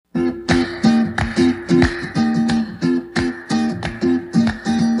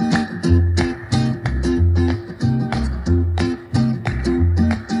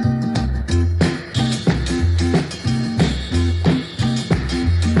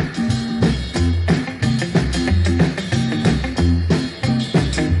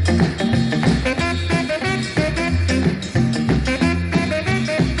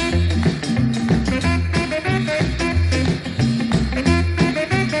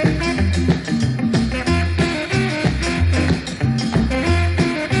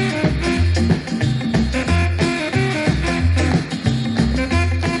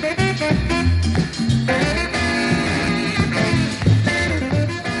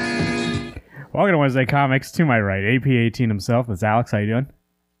Welcome to Wednesday Comics. To my right, AP18 himself. That's Alex. How you doing?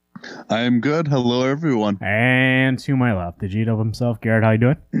 I am good. Hello, everyone. And to my left, the G-Dub himself. Garrett, how you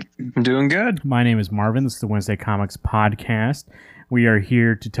doing? I'm doing good. My name is Marvin. This is the Wednesday Comics podcast. We are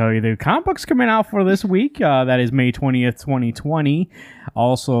here to tell you the comic books coming out for this week. That is May 20th, 2020.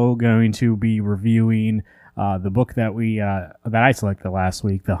 Also going to be reviewing the book that I selected last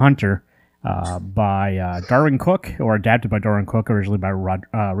week, The Hunter, by Darwyn Cooke, or adapted by Darwyn Cooke, originally by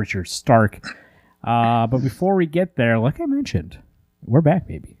Richard Stark. But before we get there, like I mentioned, we're back,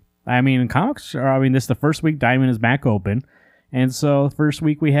 baby. This is the first week Diamond is back open. And so first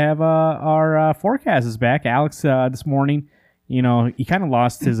week we have our forecast is back. Alex, this morning, he kind of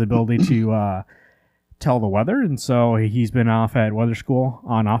lost his ability to tell the weather. And so he's been off at weather school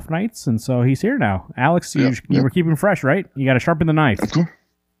on off nights. And so he's here now. Alex, you were keeping fresh, right? You got to sharpen the knife. Of course.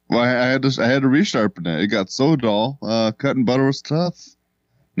 Well, I had to resharpen it. It got so dull. Cutting butter was tough.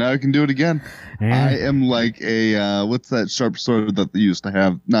 Now I can do it again. Yeah. I am like a, what's that sharp sword that they used to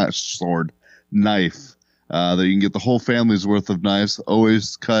have? Not sword, knife. That you can get the whole family's worth of knives.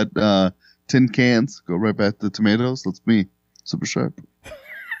 Always cut tin cans. Go right back to the tomatoes. That's me. Super sharp.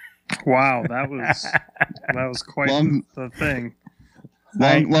 Wow, that was quite the thing.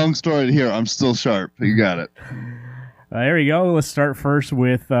 Long story here. I'm still sharp. You got it. There we go. Let's start first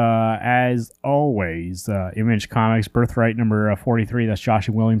with, as always, Image Comics Birthright number 43. That's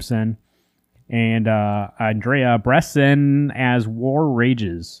Joshua Williamson. And Andrea Bresson as War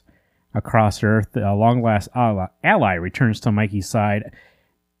Rages Across Earth. A long-last ally returns to Mikey's side.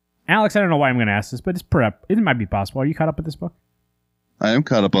 Alex, I don't know why I'm going to ask this, but it might be possible. Are you caught up with this book? I am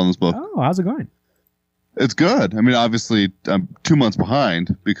caught up on this book. Oh, how's it going? It's good. Obviously, I'm 2 months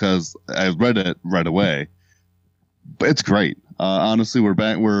behind because I read it right away. But it's great. Honestly, we're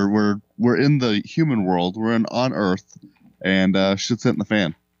back. We're in the human world. We're on Earth, and shit's hitting the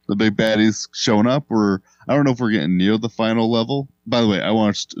fan. The big baddies showing up. I don't know if we're getting near the final level. By the way, I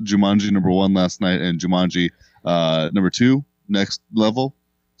watched Jumanji #1 last night and Jumanji #2 next level.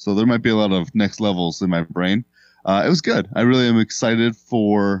 So there might be a lot of next levels in my brain. It was good. I really am excited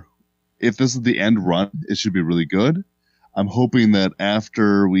for. If this is the end run, it should be really good. I'm hoping that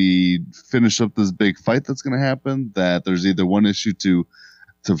after we finish up this big fight that's going to happen, that there's either one issue to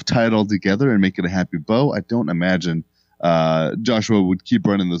tie it all together and make it a happy bow. I don't imagine Joshua would keep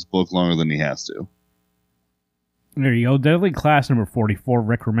running this book longer than he has to. There you go. Deadly Class number 44,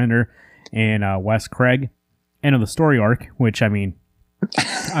 Rick Remender and Wes Craig. End of the story arc, which,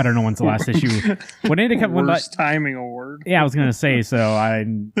 I don't know when's the last issue. When did it come? Worst timing award. Yeah, I was going to say, so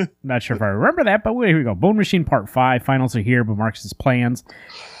I'm not sure if I remember that, but here we go. Bone Machine Part 5, finals are here, but Marx's plans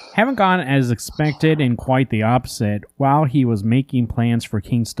haven't gone as expected, and quite the opposite. While he was making plans for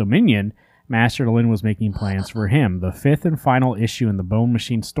King's Dominion, Master Lin was making plans for him. The fifth and final issue in the Bone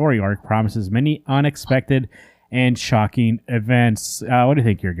Machine story arc promises many unexpected and shocking events. What do you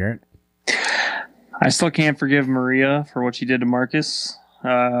think here, Garrett? I still can't forgive Maria for what she did to Marcus.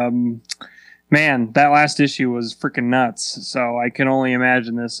 Man, that last issue was freaking nuts. So I can only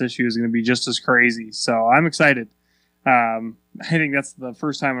imagine this issue is going to be just as crazy. So I'm excited. I think that's the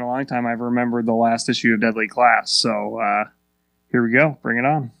first time in a long time I've remembered the last issue of Deadly Class. So here we go. Bring it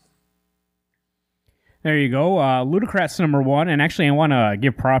on. There you go. Ludicrous #1. And actually, I want to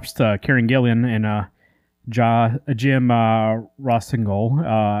give props to Kieran Gillen and Jim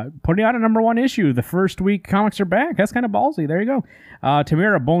Rossignol putting out a #1 issue. The first week comics are back. That's kind of ballsy. There you go.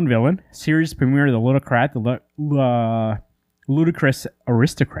 Tamara Bonevillain, series premiere of the Ludicrous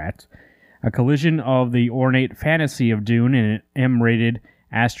Aristocrat, a collision of the ornate fantasy of Dune and an M-rated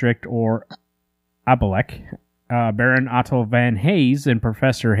Asterix or Abelec. Baron Otto Van Hayes and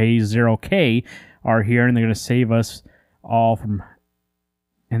Professor Hayes 0K are here, and they're going to save us all from...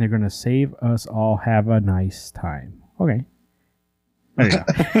 And they're going to save us all. Have a nice time. Okay. There you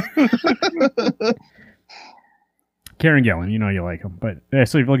go. Kieran Gillen, you know you like him. But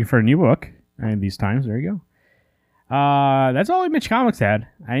so if you're looking for a new book these times, there you go. That's all Image Comics had.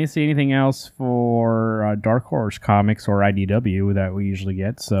 I didn't see anything else for Dark Horse Comics or IDW that we usually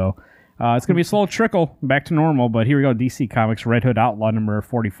get. So it's going to be a slow trickle back to normal. But here we go. DC Comics Red Hood Outlaw number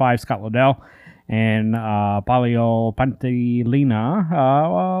 45, Scott Lobdell. And Palio Pantelina.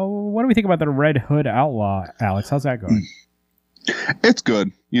 What do we think about the Red Hood Outlaw, Alex? How's that going? It's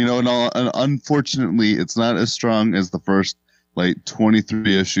good. And unfortunately, it's not as strong as the first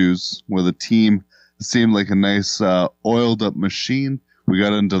 23 issues where the team seemed like a nice oiled up machine. We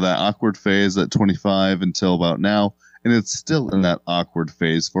got into that awkward phase at 25 until about now, and it's still in that awkward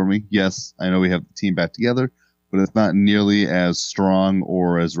phase for me. Yes, I know we have the team back together, but it's not nearly as strong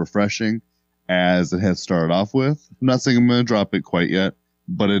or as refreshing as it has started off with. I'm not saying I'm going to drop it quite yet.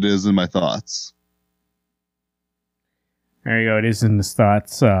 but it is in my thoughts. There you go. It is in his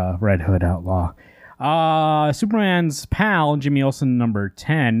thoughts. Red Hood Outlaw. Superman's pal, Jimmy Olsen, number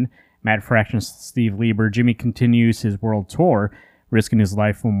 10. Matt Fraction, Steve Lieber. Jimmy continues his world tour, risking his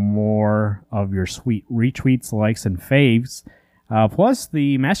life for more of your sweet retweets, likes, and faves. Plus,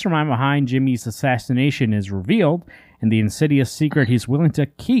 the mastermind behind Jimmy's assassination is revealed, and the insidious secret he's willing to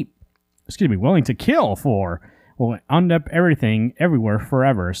kill for will end up everything, everywhere,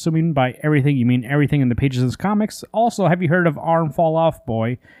 forever. Assuming by everything you mean everything in the pages of this comics. Also, have you heard of Arm Fall Off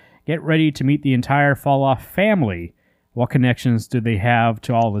Boy? Get ready to meet the entire Fall Off family. What connections do they have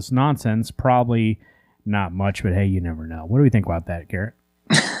to all this nonsense? Probably not much, but hey, you never know. What do we think about that, Garrett?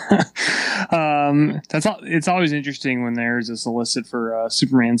 It's always interesting when there's a solicit for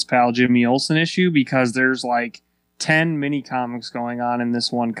Superman's pal Jimmy Olsen issue, because there's like 10 mini comics going on in this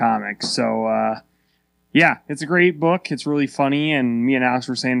one comic. So yeah, it's a great book. It's really funny, and me and Alex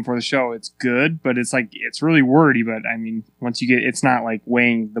were saying before the show, it's good, but it's really wordy. But I mean, once you get, it's not like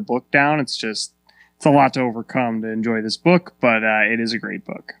weighing the book down. It's a lot to overcome to enjoy this book, but it is a great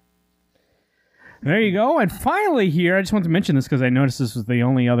book. There you go. And finally here, I just want to mention this because I noticed this was the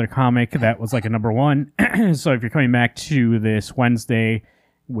only other comic that was like a number one. So if you're coming back to this Wednesday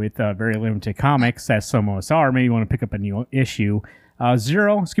with very limited comics, as some of us are, maybe you want to pick up a new issue.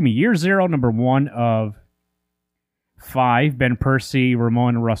 Year Zero, number 1 of 5, Ben Percy,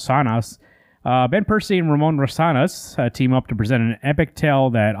 Ramon Rosanas. Ben Percy and Ramon Rosanas team up to present an epic tale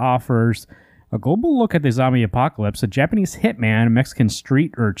that offers a global look at the zombie apocalypse, a Japanese hitman, a Mexican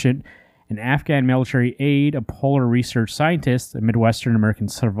street urchin, an Afghan military aide, a polar research scientist, a Midwestern American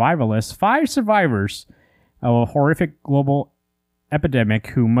survivalist, 5 survivors of a horrific global epidemic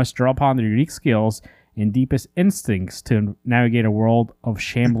who must draw upon their unique skills and deepest instincts to navigate a world of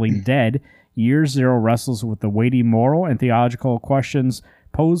shambling dead. Year Zero wrestles with the weighty moral and theological questions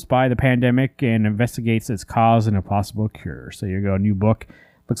posed by the pandemic and investigates its cause and a possible cure. So here you go, a new book.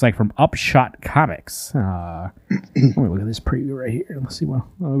 Looks like from Upshot Comics. Let me look at this preview right here. Let's see what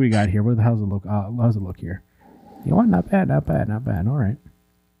we got here. How's it look? How's it look here? You know what? Not bad. All right.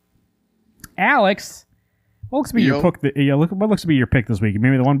 Alex, what looks to be your pick? What looks to be your pick this week?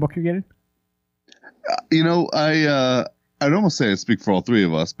 Maybe the one book you're getting? I'd almost say I speak for all three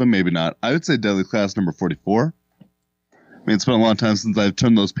of us, but maybe not. I would say Deadly Class number 44. I mean, it's been a long time since I've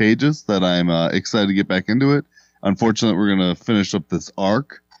turned those pages that I'm excited to get back into it. Unfortunately, we're going to finish up this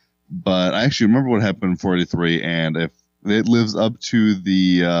arc, but I actually remember what happened in 43, and if it lives up to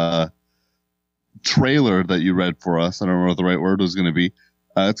the trailer that you read for us, I don't remember what the right word was going to be,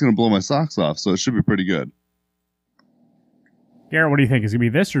 it's going to blow my socks off, so it should be pretty good. Garrett, what do you think? Is it going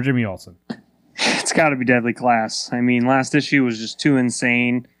to be this or Jimmy Olsen? It's got to be Deadly Class. I mean, last issue was just too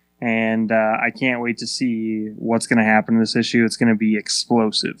insane, and I can't wait to see what's going to happen in this issue. It's going to be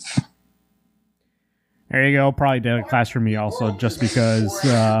explosive. There you go. Probably Deadly Class for me also, just because.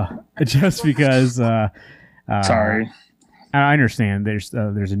 Sorry. I understand. There's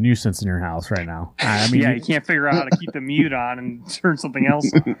a nuisance in your house right now. I mean, yeah, you can't figure out how to keep the mute on and turn something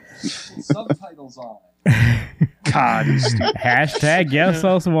else on. Subtitles on. God. Hashtag guess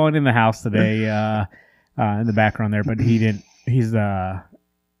also one in the house today in the background there, but he didn't. He's not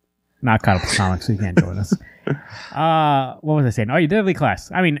caught up with comics, so he can't join us. What was I saying? Oh, you Deadly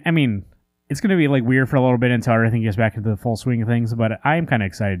Class. I mean. It's going to be like weird for a little bit until everything gets back into the full swing of things, but I am kind of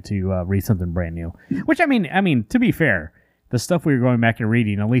excited to read something brand new. Which, I mean, to be fair, the stuff we were going back and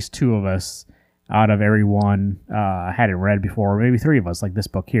reading, at least 2 of us out of everyone hadn't read before, maybe 3 of us, like this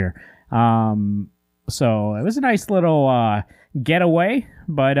book here. So it was a nice little getaway,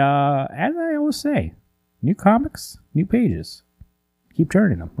 but as I always say, new comics, new pages. Keep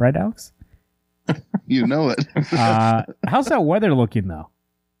turning them, right, Alex? You know it. How's that weather looking, though?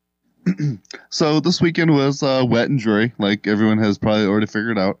 So this weekend was wet and dreary, like everyone has probably already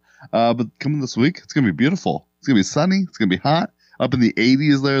figured out. But coming this week, it's going to be beautiful. It's going to be sunny. It's going to be hot. Up in the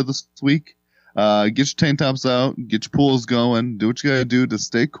 80s there this week. Get your tank tops out. Get your pools going. Do what you got to do to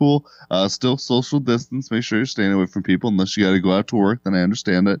stay cool. Still social distance. Make sure you're staying away from people unless you got to go out to work. Then I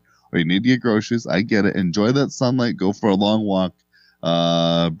understand it. Or you need to get groceries. I get it. Enjoy that sunlight. Go for a long walk.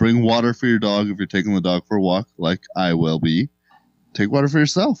 Bring water for your dog if you're taking the dog for a walk, like I will be. Take water for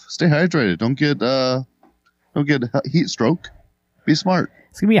yourself. Stay hydrated. Don't get heat stroke. Be smart.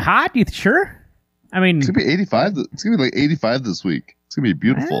 It's gonna be hot. You sure? I mean, it's gonna be 85. It's gonna be like 85 this week. It's gonna be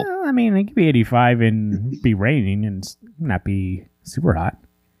beautiful. Well, I mean, it could be 85 and be raining and not be super hot.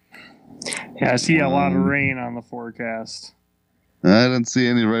 Yeah, I see a lot of rain on the forecast. I didn't see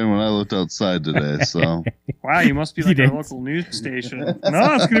any rain when I looked outside today. So wow, you must be like a local news station. No,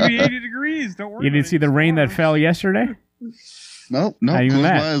 it's gonna be 80 degrees. Don't worry. You didn't see the rain that fell yesterday? Nope. Not even Close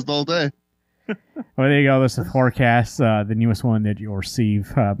that. my eyes all day. Well, there you go. That's the forecast. The newest one that you'll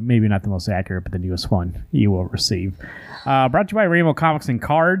receive. Maybe not the most accurate, but the newest one you will receive. Brought to you by Rainbow Comics and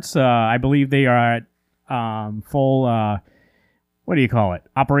Cards. I believe they are at full, what do you call it?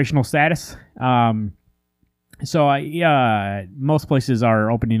 Operational status. Most places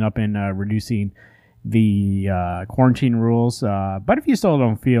are opening up and reducing the quarantine rules. But if you still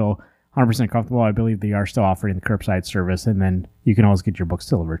don't feel 100% comfortable, I believe they are still offering the curbside service, and then you can always get your books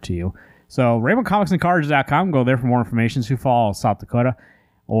delivered to you. So RainbowComicsandCards.com. Go there for more information. Sioux Falls, South Dakota,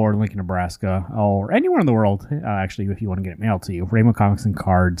 or Lincoln, Nebraska, or anywhere in the world, actually, if you want to get it mailed to you.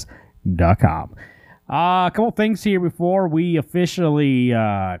 RainbowComicsandCards.com. A couple things here before we officially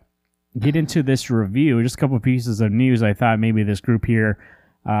get into this review. Just a couple of pieces of news I thought maybe this group here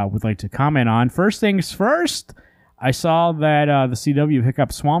would like to comment on. First things first, I saw that the CW picked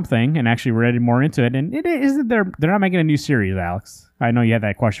up Swamp Thing and actually read more into it. And they're not making a new series, Alex. I know you had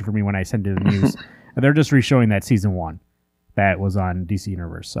that question for me when I sent you the news. They're just re-showing that season 1 that was on DC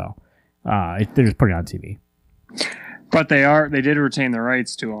Universe. So they're just putting it on TV. But they did retain the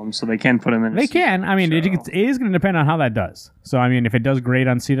rights to them, so they can put them in. They can. I mean, it is going to depend on how that does. So I mean, if it does great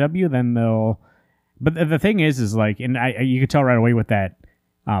on CW, then they'll. But the thing is like, and you could tell right away with that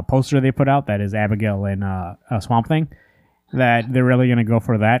poster they put out, that is Abigail and Swamp Thing, that they're really going to go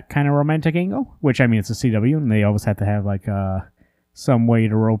for that kind of romantic angle. Which I mean, it's a CW, and they always have to have like some way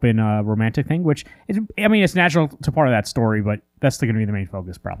to rope in a romantic thing. Which is, I mean, it's natural to part of that story, but that's still going to be the main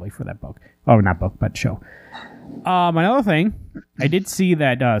focus probably for that book. Oh, not book, but show. Another thing, I did see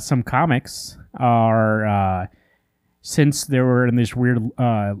that some comics are, since they were in this weird,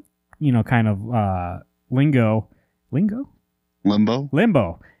 kind of limbo. How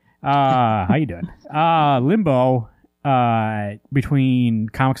you doing? Limbo. Between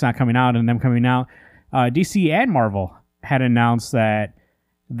comics not coming out and them coming out, DC and Marvel had announced that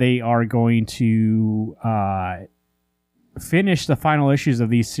they are going to finish the final issues of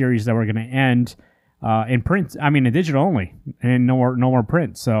these series that were going to end. In print, I mean, in digital only, and no more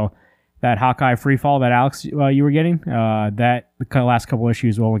print. So that Hawkeye Freefall that Alex you were getting, that the last couple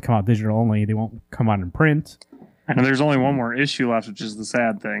issues will only come out digital only. They won't come out in print. And there's only one more issue left, which is the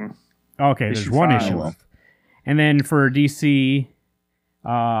sad thing. Okay, there's one issue left. And then for DC,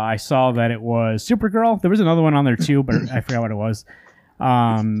 I saw that it was Supergirl. There was another one on there too, but I forgot what it was.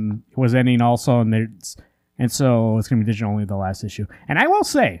 It was ending also, and so it's gonna be digital only the last issue. And I will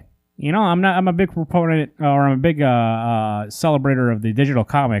say, you know, I'm a big proponent, or I'm a big celebrator of the digital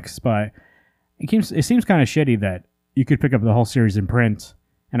comics, but it seems kind of shitty that you could pick up the whole series in print,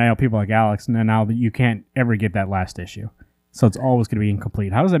 and I know people like Alex, and now that you can't ever get that last issue, so it's always going to be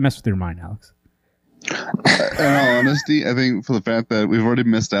incomplete. How does that mess with your mind, Alex? In all honesty, I think for the fact that we've already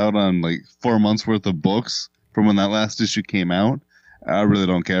missed out on like 4 months worth of books from when that last issue came out, I really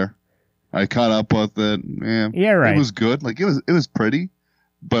don't care. I caught up with it. Yeah, right. It was good. Like it was pretty.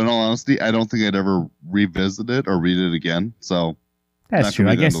 But in all honesty, I don't think I'd ever revisit it or read it again. So that's true.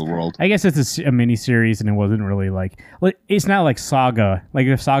 I guess it's a mini series, and it wasn't really like it's not like Saga. Like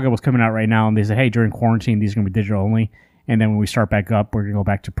if Saga was coming out right now, and they said, "Hey, during quarantine, these are going to be digital only," and then when we start back up, we're going to go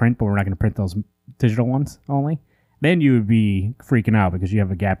back to print, but we're not going to print those digital ones only. Then you would be freaking out because you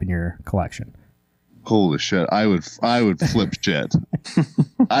have a gap in your collection. Holy shit! I would flip shit.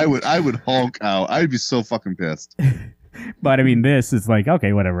 I would Hulk out. I'd be so fucking pissed. But I mean, this is like,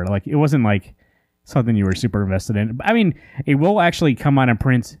 okay, whatever. Like, it wasn't like something you were super invested in. I mean, it will actually come out and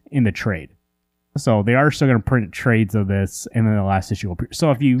print in the trade. So they are still going to print trades of this, and then the last issue will appear.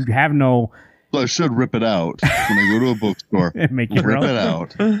 So if you have no... Well, I should rip it out when I go to a bookstore. And make it rip it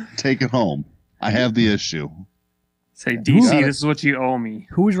out. Take it home. I have the issue. Say, DC, this is what you owe me.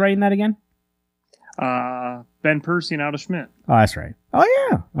 Who was writing that again? Ben Percy and Otto Schmidt. Oh, that's right. Oh,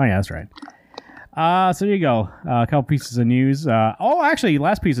 yeah, that's right. So there you go. A couple pieces of news. Actually,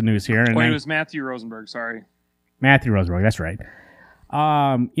 last piece of news here. And it was Matthew Rosenberg. Sorry, Matthew Rosenberg. That's right.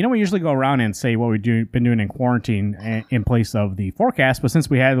 We usually go around and say what we've been doing in quarantine in place of the forecast. But since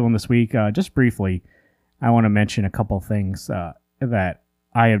we had one this week, just briefly, I want to mention a couple of things that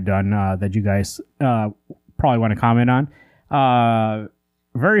I have done that you guys probably want to comment on.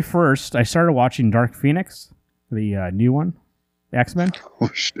 Very first, I started watching Dark Phoenix, the new one, X-Men. Oh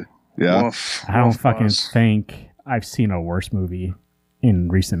shit. Yeah. Oof, I don't fucking think I've seen a worse movie in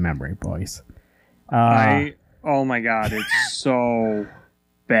recent memory, boys. Oh my god, it's so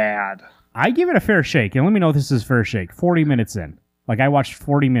bad. I give it a fair shake, and let me know if this is fair shake. 40 minutes in. Like, I watched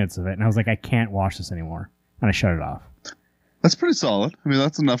 40 minutes of it, and I was like, I can't watch this anymore. And I shut it off. That's pretty solid. I mean,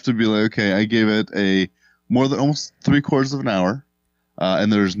 that's enough to be like, okay, I gave it a more than almost 3/4 of an hour,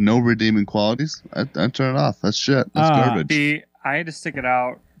 and there's no redeeming qualities. I turn it off. That's shit. That's garbage. I had to stick it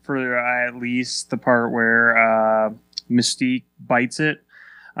out for at least the part where Mystique bites it.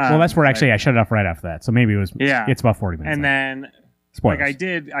 Well, that's where actually I shut it off right after that. So maybe it's about 40 minutes. And then Spoilers. like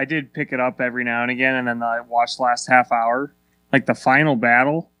I did pick it up every now and again, and then I watched the last half hour. Like the final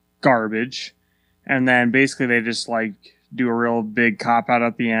battle, garbage. And then basically they just like do a real big cop out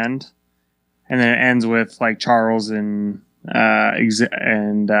at the end. And then it ends with like Charles and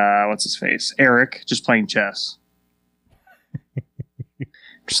what's his face? Eric just playing chess.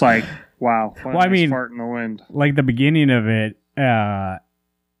 Just like, wow. What a nice fart in the wind. Like the beginning of it,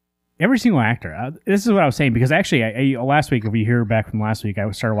 every single actor. This is what I was saying because actually, last week, if you hear back from last week, I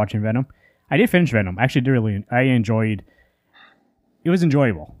started watching Venom. I did finish Venom. Actually, I enjoyed. It was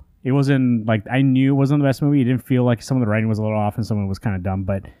enjoyable. It wasn't like I knew it wasn't the best movie. It didn't feel like some of the writing was a little off and some of it was kind of dumb.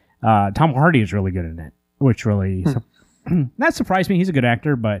 But Tom Hardy is really good in it, which really that surprised me. He's a good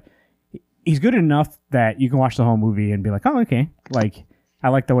actor, but he's good enough that you can watch the whole movie and be like, oh, okay. Like I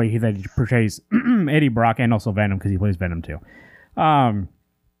like the way that he portrays Eddie Brock and also Venom because he plays Venom too.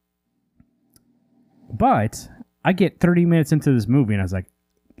 But I get 30 minutes into this movie and I was like,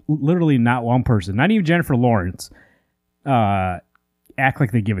 literally not one person, not even Jennifer Lawrence, act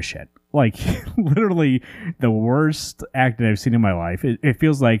like they give a shit. Like literally the worst acting I've seen in my life. It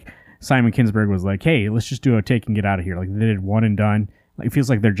feels like Simon Kinberg was like, hey, let's just do a take and get out of here. Like they did one and done. Like, it feels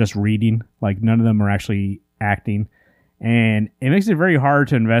like they're just reading. Like none of them are actually acting. And it makes it very hard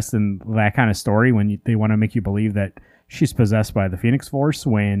to invest in that kind of story when they want to make you believe that she's possessed by the Phoenix Force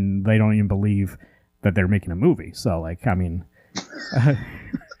when they don't even believe that they're making a movie. So, like, I mean,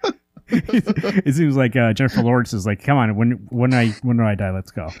 it seems like Jennifer Lawrence is like, come on, when do I die?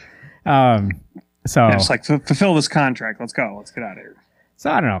 Let's go. So yeah, it's like fulfill this contract. Let's go. Let's get out of here.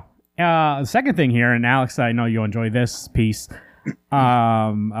 So I don't know. The second thing here, and Alex, I know you'll enjoy this piece. Play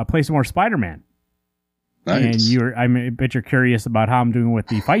some more Spider-Man. Nice. And I bet you're curious about how I'm doing with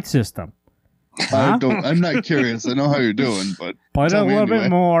the fight system. I'm not curious. I know how you're doing, but played a little bit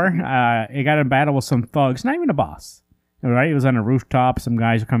more. It got in battle with some thugs, not even a boss. Right? It was on a rooftop. Some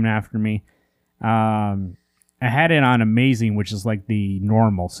guys were coming after me. I had it on amazing, which is like the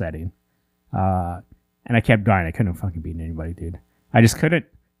normal setting. And I kept dying. I couldn't fucking beat anybody, dude. I just couldn't.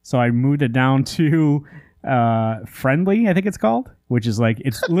 So I moved it down to friendly, I think it's called, which is like,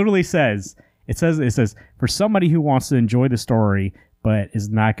 it literally says, it says for somebody who wants to enjoy the story but is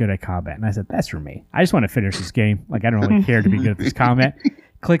not good at combat. And I said, that's for me. I just want to finish this game. Like, I don't really care to be good at this combat.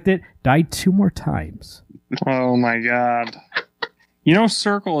 Clicked it, died 2 more times. Oh my god. You know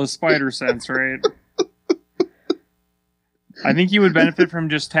Circle is Spider Sense, right? I think you would benefit from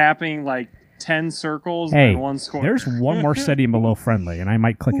just tapping like 10 circles and 1 square. There's one more setting below friendly, and I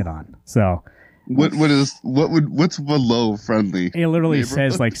might click it on. So what's below friendly? It literally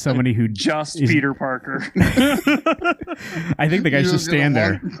says like somebody who just Peter Parker. I think the guys just stand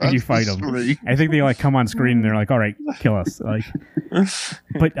there and you fight them. I think they like come on screen and they're like, all right, kill us. Like,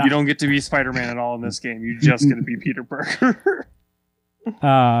 but you don't get to be Spider-Man at all in this game. You just get to be Peter Parker.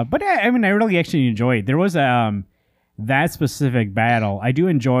 But I mean, I really actually enjoyed. There was that specific battle. I do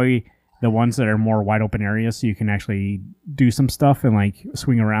enjoy the ones that are more wide open areas, so you can actually do some stuff and like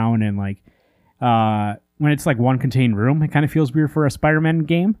swing around and like. When it's like one contained room, it kind of feels weird for a Spider-Man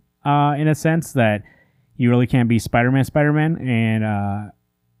game, in a sense that you really can't be Spider-Man. And, I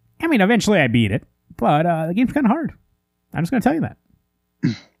mean, eventually I beat it, but, the game's kind of hard. I'm just going to tell you that.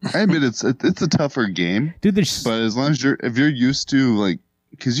 I admit it's a tougher game, dude. But as long as if you're used to like,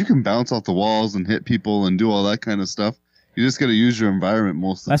 cause you can bounce off the walls and hit people and do all that kind of stuff. You just got to use your environment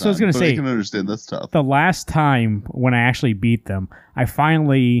most of the time. That's what I was going to say. I can understand that's tough. The last time when I actually beat them, I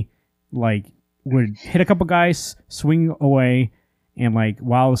finally like, would hit a couple guys, swing away, and like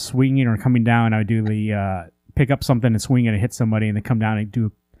while I was swinging or coming down, I would do the pick up something and swing it and hit somebody, and then come down and do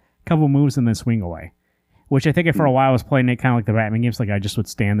a couple moves and then swing away. Which I think for a while I was playing it kind of like the Batman games, like I just would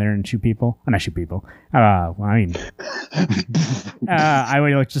stand there and shoot people. Not shoot people. I mean, I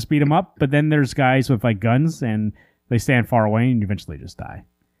would like just beat them up, but then there's guys with like guns and they stand far away and you eventually just die.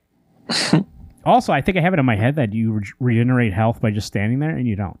 Also, I think I have it in my head that you regenerate health by just standing there, and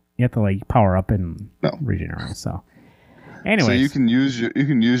you don't. You have to like power up and regenerate. So, anyway, so you can use your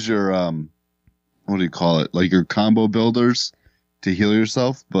what do you call it? Like your combo builders to heal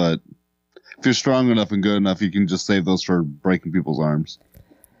yourself. But if you're strong enough and good enough, you can just save those for breaking people's arms.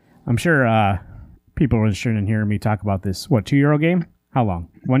 I'm sure people are interested in hearing me talk about this. What, 2-year game? How long?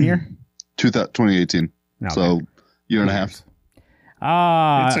 1 year? 2018. No, so year and a half.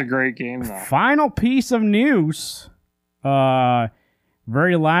 It's a great game, though. Final piece of news.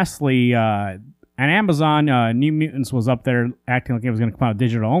 Very lastly, on Amazon, New Mutants was up there acting like it was going to come out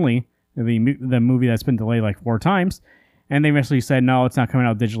digital only. The movie that's been delayed like 4 times. And they eventually said, no, it's not coming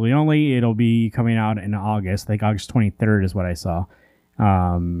out digitally only. It'll be coming out in August. I think August 23rd is what I saw.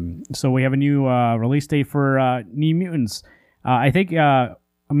 So we have a new release date for New Mutants. I think, I'm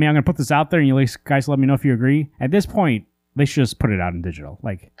going to put this out there and you guys let me know if you agree. At this point, they should just put it out in digital.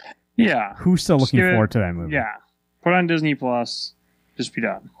 Like, yeah. Who's still looking forward to that movie? Yeah. Put it on Disney Plus. Just be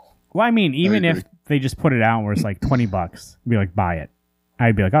done. Well, I mean, even if they just put it out where it's like $20, be like, buy it.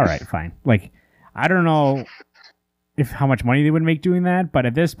 I'd be like, all right, fine. Like, I don't know how much money they would make doing that, but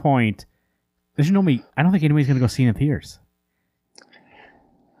at this point, I don't think anybody's going to go see it in theaters.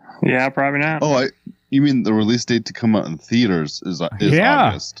 Yeah, probably not. Oh, you mean the release date to come out in theaters is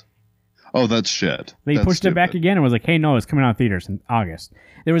August? Oh, that's shit. That's pushed it back again and was like, hey, no, it's coming out in theaters in August.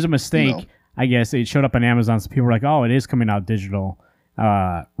 There was a mistake. No. I guess it showed up on Amazon, so people were like, oh, it is coming out digital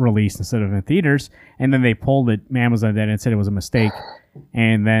release instead of in theaters. And then they pulled it, Amazon did, and said it was a mistake.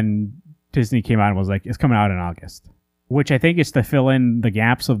 And then Disney came out and was like, it's coming out in August, which I think is to fill in the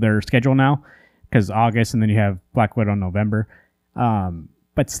gaps of their schedule now, because August and then you have Black Widow in November.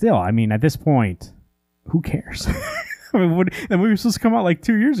 But still, I mean, at this point, who cares? I mean, the movie was supposed to come out like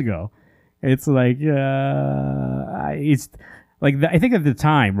 2 years ago. It's like, it's like I think at the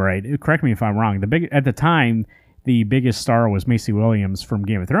time, right? Correct me if I'm wrong. At the time, the biggest star was Macy Williams from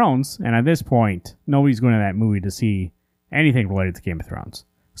Game of Thrones, and at this point, nobody's going to that movie to see anything related to Game of Thrones.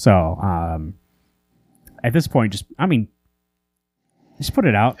 So, at this point, just put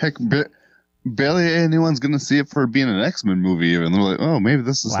it out. Heck, barely anyone's going to see it for being an X-Men movie, even. They're like, oh, maybe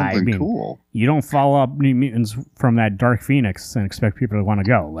this is something cool. You don't follow up New Mutants from that Dark Phoenix and expect people to want to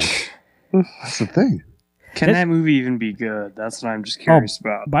go. Like, that's the thing. Can that movie even be good? That's what I'm just curious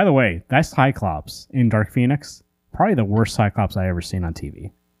about. By the way, that Cyclops in Dark Phoenix, probably the worst Cyclops I ever seen on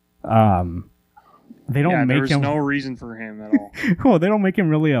TV. They don't make him. There's no reason for him at all. Well, they don't make him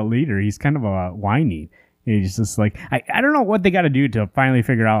really a leader. He's kind of a whiny. He's just like, I don't know what they got to do to finally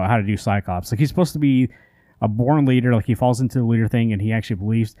figure out how to do Cyclops. Like, he's supposed to be a born leader. Like, he falls into the leader thing, and he actually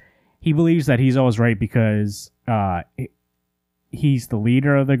believes that he's always right because he's the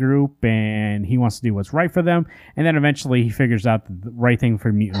leader of the group, and he wants to do what's right for them. And then eventually he figures out that the right thing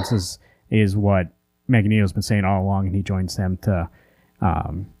for mutants is what Magneto's been saying all along, and he joins them to,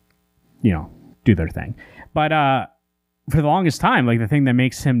 do their thing. But for the longest time, like, the thing that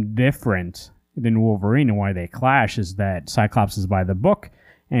makes him different than Wolverine and why they clash is that Cyclops is by the book,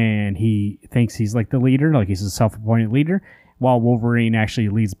 and he thinks he's like the leader, like he's a self-appointed leader, while Wolverine actually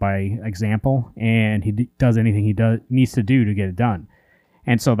leads by example, and he does anything he needs to do to get it done.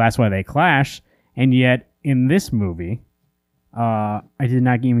 And so that's why they clash. And yet, in this movie, I did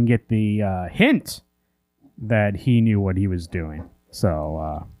not even get the hint that he knew what he was doing.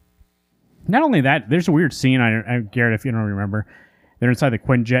 So, not only that, there's a weird scene, Garrett, if you don't remember, they're inside the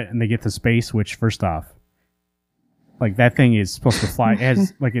Quinjet and they get to space, which, first off, like, that thing is supposed to fly.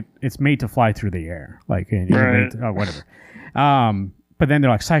 It's made to fly through the air. Like, right. Whatever. But then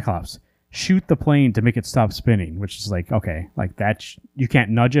they're like, Cyclops, shoot the plane to make it stop spinning, which is like, okay, like that, you can't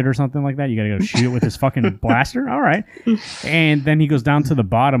nudge it or something like that. You gotta go shoot it with his fucking blaster. All right. And then he goes down to the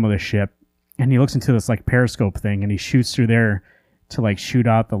bottom of the ship and he looks into this like periscope thing and he shoots through there to like shoot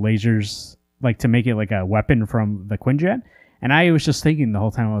out the lasers, like to make it like a weapon from the Quinjet. And I was just thinking the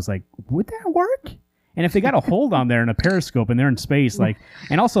whole time, I was like, would that work? And if they got a hold on there in a periscope and they're in space, like,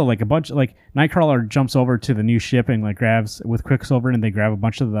 and also like a bunch, like Nightcrawler jumps over to the new ship and like grabs with Quicksilver and they grab a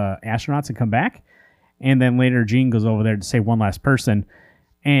bunch of the astronauts and come back. And then later Jean goes over there to save one last person.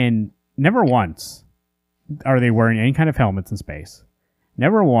 And never once are they wearing any kind of helmets in space.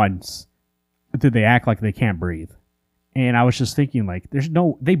 Never once did they act like they can't breathe. And I was just thinking, like,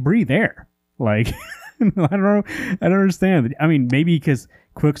 they breathe air. Like, I don't understand. I mean, maybe because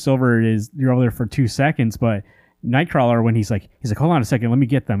Quicksilver you're over there for 2 seconds, but Nightcrawler, when he's like, hold on a second, let me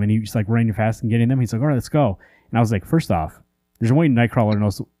get them, and he's like running fast and getting them. He's like, all right, let's go. And I was like, first off, there's no way Nightcrawler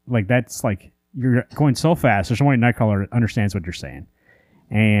knows, like, that's like, you're going so fast, there's no way Nightcrawler understands what you're saying.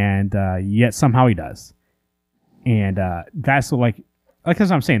 And yet somehow he does. And that's like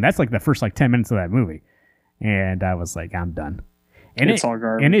as I'm saying, that's like the first like 10 minutes of that movie. And I was like, I'm done. And it's all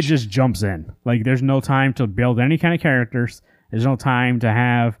garbage. And it just jumps in. Like, there's no time to build any kind of characters. There's no time to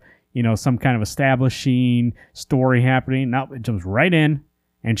have, some kind of establishing story happening. No, it jumps right in,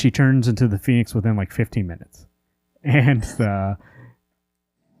 and she turns into the Phoenix within like 15 minutes. And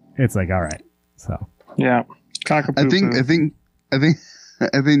it's like, all right. So yeah, I think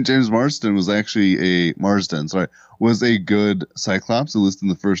James Marsden was actually was a good Cyclops, at least in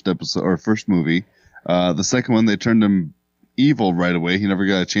the first episode or first movie. The second one, they turned him evil right away. He never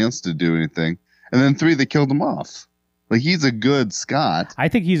got a chance to do anything. And then 3, they killed him off. Like he's a good Scott. I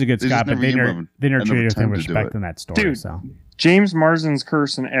think he's a good They Scott, just but never gave him they never treated enough him time with to do respect it. in that story. Dude. So James Marsden's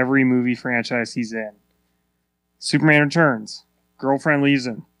curse in every movie franchise he's in. Superman Returns. Girlfriend leaves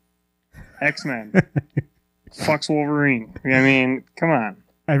him. X-Men. Fucks Wolverine. I mean, come on.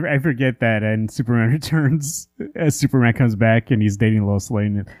 I forget that in Superman Returns, as Superman comes back and he's dating Lois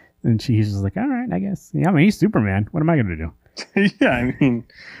Lane, and she's just like, all right, I guess. Yeah, I mean, he's Superman. What am I going to do? Yeah, I mean,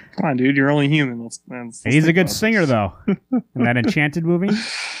 come on, dude. You're only human. Let's He's a think good about singer, this. though. In that Enchanted movie,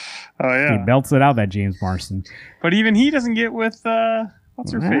 Oh, he yeah. belts it out, that James Marsden. But even he doesn't get with,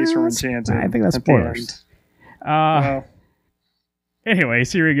 what's her face from Well, Enchanted? I think that's at the spoilers. end. Well,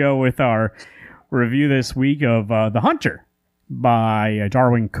 Anyways, here we go with our review this week of The Hunter by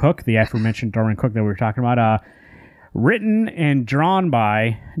Darwin Cook, the aforementioned Darwin Cook that we were talking about. Written and drawn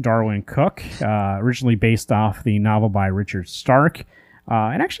by Darwin Cook, originally based off the novel by Richard Stark.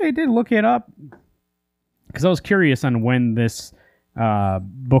 And actually, I did look it up because I was curious on when this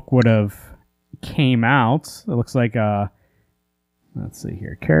book would have came out. It looks like, let's see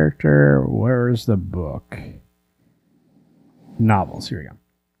here, character, where's the book? Novels, here we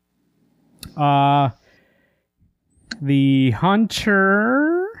go. The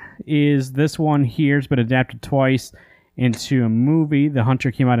Hunter is this one here. It's been adapted twice into a movie. The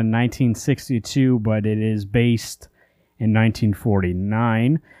Hunter came out in 1962, but it is based in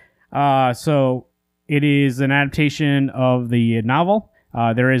 1949. So it is an adaptation of the novel.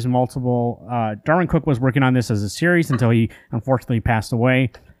 There is multiple. Darwin Cook was working on this as a series until he unfortunately passed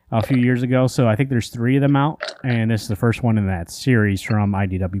away a few years ago. So I think there's 3 of them out, and this is the first one in that series from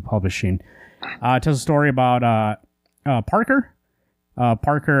IDW Publishing. It tells a story about Parker.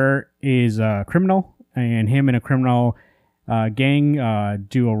 Parker is a criminal, and him and a criminal gang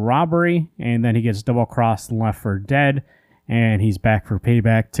do a robbery, and then he gets double-crossed and left for dead, and he's back for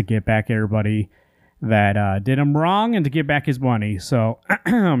payback to get back everybody that did him wrong and to get back his money. So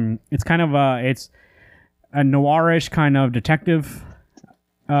it's kind of it's a noirish kind of detective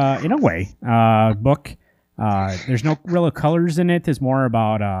in a way book. There's no real colors in it. It's more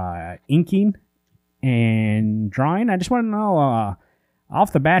about inking and drawing. I just want to know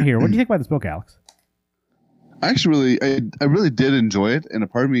off the bat here, what do you think about this book, Alex? Actually, I really did enjoy it, and a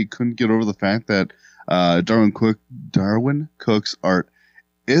part of me couldn't get over the fact that Darwin Cook's art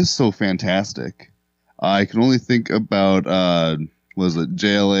is so fantastic. I can only think about was it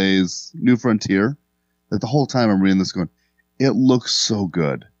JLA's New Frontier? That the whole time I'm reading this, going, it looks so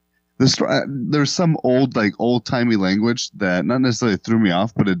good. There's some old timey language that not necessarily threw me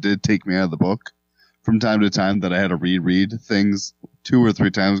off, but it did take me out of the book from time to time. That I had to reread things 2 or 3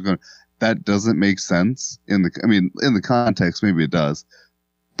 times, going, that doesn't make sense in the context, maybe it does,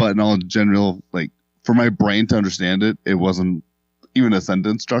 but in all general, like for my brain to understand it, it wasn't even a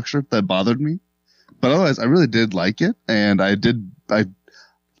sentence structure that bothered me. But otherwise, I really did like it, and I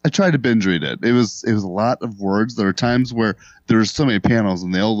tried to binge read it. It was a lot of words. There are times where there's so many panels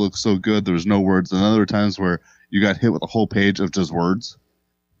and they all look so good, there was no words, and other times where you got hit with a whole page of just words.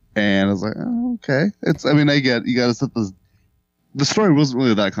 And I was like, oh, okay. I get you got to set the story wasn't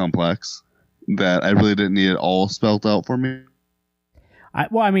really that complex that I really didn't need it all spelled out for me.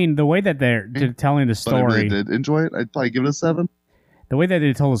 The way that they're telling the But I story, really did enjoy it. I'd probably give it a 7. the way that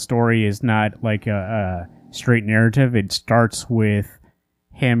they tell the story is not like a straight narrative. It starts with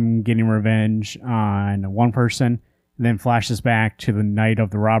him getting revenge on one person, and then flashes back to the night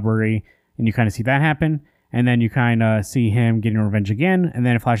of the robbery, and you kind of see that happen. And then you kind of see him getting revenge again, and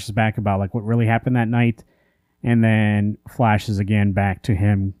then it flashes back about like what really happened that night, and then flashes again back to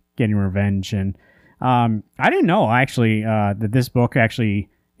him getting revenge. And I didn't know actually that this book actually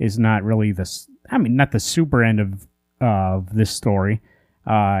is not really not the super end of this story.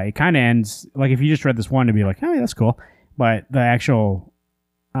 It kind of ends like if you just read this one to be like, oh, yeah, that's cool, but the actual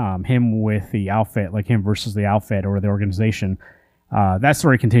him with the outfit, like him versus the outfit or the organization, that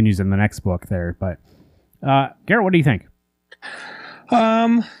story continues in the next book there. But Garrett, what do you think?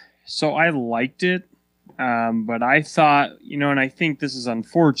 So I liked it, but I thought, and I think this is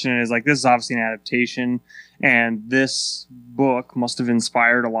unfortunate, is like this is obviously an adaptation, and this book must have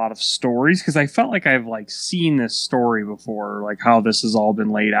inspired a lot of stories, because I felt like I've like seen this story before, like how this has all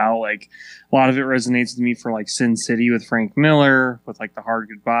been laid out. Like a lot of it resonates with me for like Sin City with Frank Miller, with like The Hard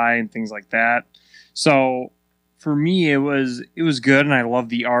Goodbye and things like that. So for me, it was good, and I love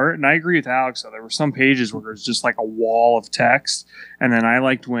the art. And I agree with Alex, though. There were some pages where there's just like a wall of text. And then I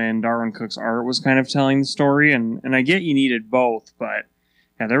liked when Darwin Cook's art was kind of telling the story. And I get you needed both, but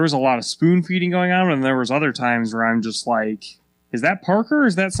yeah, there was a lot of spoon feeding going on. And there was other times where I'm just like, is that Parker or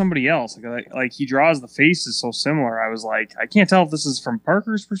is that somebody else? Like he draws the faces so similar. I was like, I can't tell if this is from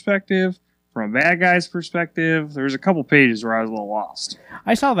Parker's perspective from a bad guy's perspective. There's a couple pages where I was a little lost.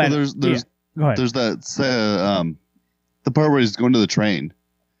 I saw that. Well, Go ahead. there's that the part where he's going to the train,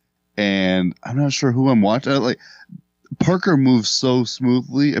 and I'm not sure who I'm watching. Like Parker moves so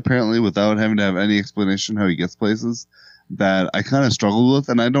smoothly, apparently, without having to have any explanation how he gets places, that I kind of struggle with,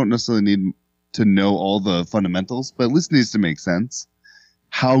 and I don't necessarily need to know all the fundamentals, but at least it needs to make sense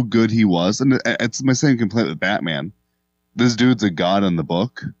how good he was. And it's my same complaint with Batman. This dude's a god in the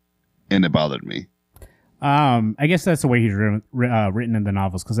book, and it bothered me. I guess that's the way he's written in the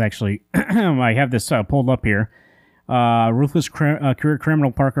novels, because actually, I have this pulled up here. Ruthless career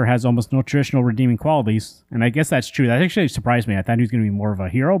criminal Parker has almost no traditional redeeming qualities, and I guess that's true. That actually surprised me. I thought he was going to be more of a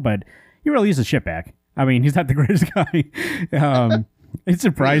hero, but he really is a shitbag. I mean, he's not the greatest guy. It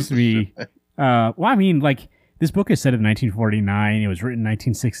surprised me. Well, I mean, like, this book is set in 1949. It was written in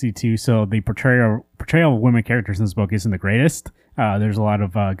 1962, so the portrayal of women characters in this book isn't the greatest. There's a lot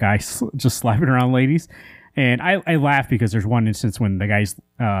of guys just slapping around ladies. And I laugh because there's one instance when the guy's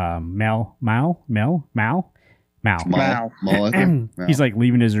Mal, I think. he's like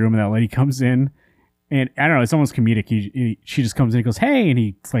leaving his room, and that lady comes in, and I don't know, it's almost comedic. She just comes in and goes, "Hey," and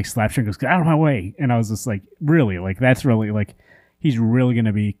he like slaps her and goes, "Get out of my way." And I was just like, really, like, that's really, like, he's really going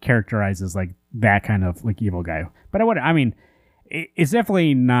to be characterized as like that kind of like evil guy. But I mean, it's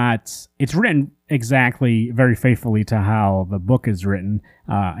definitely not, it's written exactly very faithfully to how the book is written,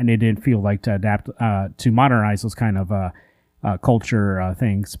 and it didn't feel like to adapt, to modernize those kind of culture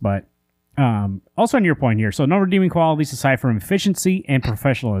things. But also on your point here, so no redeeming qualities aside from efficiency and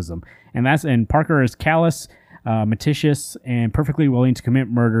professionalism, and Parker is callous, meticulous, and perfectly willing to commit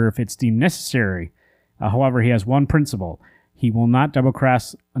murder if it's deemed necessary. However, he has one principle: he will not double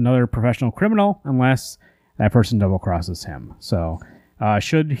cross another professional criminal unless that person double crosses him. So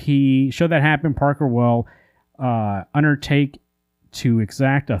should that happen, Parker will undertake to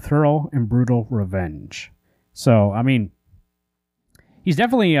exact a thorough and brutal revenge. So I mean, he's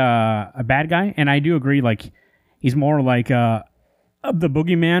definitely a bad guy, and I do agree. Like, he's more like the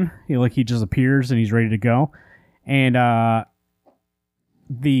boogeyman. He just appears and he's ready to go. And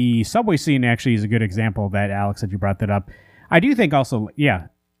the subway scene actually is a good example of that, Alex, that you brought that up. I do think also, yeah,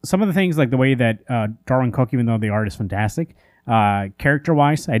 some of the things, like the way that Darwin Cook, even though the art is fantastic,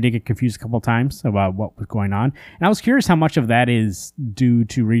 character-wise, I did get confused a couple of times about what was going on. And I was curious how much of that is due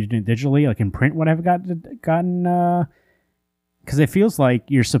to reading it digitally, like in print, what I've gotten... Because it feels like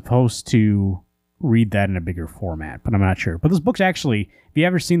you're supposed to read that in a bigger format, but I'm not sure. But those books actually, if you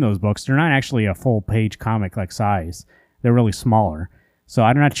ever seen those books, they're not actually a full-page comic-like size. They're really smaller. So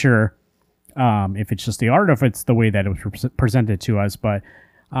I'm not sure if it's just the art or if it's the way that it was presented to us. But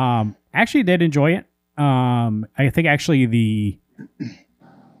actually did enjoy it. I think actually the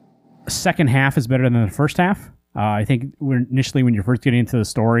second half is better than the first half. I think initially when you're first getting into the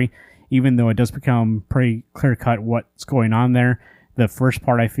story, even though it does become pretty clear-cut what's going on there, the first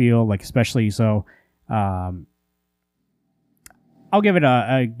part I feel like especially so. I'll give it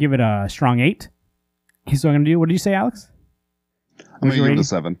a strong 8. He's what I'm gonna do. What did you say, Alex? I'm gonna give it a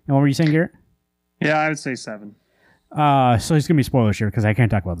 7. And what were you saying, Garrett? Yeah, I would say 7. So he's gonna be spoilers here because I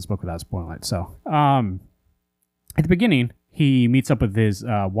can't talk about this book without spoiling it. So, at the beginning, he meets up with his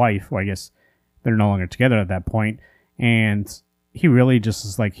wife, who I guess they're no longer together at that point, and he really just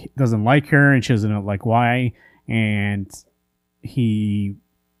is like doesn't like her, and she doesn't know like why, and he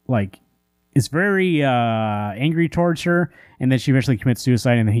like is very angry towards her, and then she eventually commits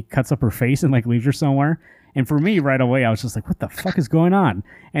suicide, and then he cuts up her face and like leaves her somewhere. And for me, right away, I was just like, "What the fuck is going on?"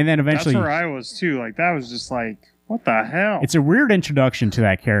 And then eventually, that's where I was too. Like, that was just like, what the hell? It's a weird introduction to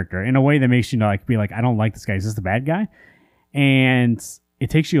that character in a way that makes you be like, I don't like this guy. Is this the bad guy? And it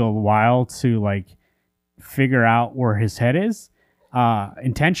takes you a while to like figure out where his head is,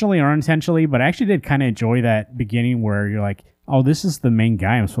 intentionally or unintentionally. But I actually did kind of enjoy that beginning where you're like, oh, this is the main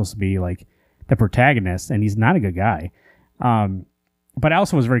guy. I'm supposed to be like the protagonist, and he's not a good guy. But I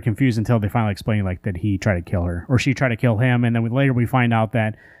also was very confused until they finally explained like that he tried to kill her or she tried to kill him, and then later we find out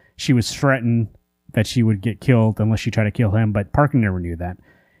that she was threatened that she would get killed unless she tried to kill him. But Parker never knew that,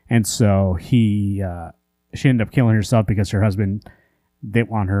 and so she ended up killing herself because her husband didn't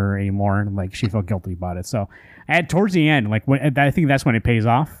want her anymore, and like she felt guilty about it. So towards the end, like I think that's when it pays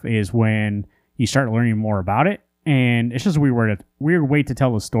off, is when you start learning more about it, and it's just a weird way to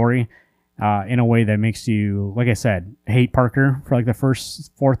tell the story. In a way that makes you, like I said, hate Parker for like the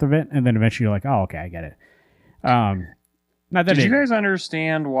first fourth of it, and then eventually you're like, oh, okay, I get it. Not that Did you guys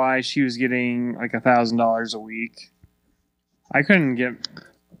understand why she was getting like $1,000 a week? I couldn't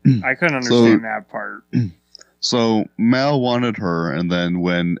understand that part. So Mal wanted her, and then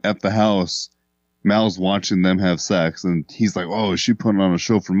when at the house, Mal's watching them have sex, and he's like, "Oh, is she putting on a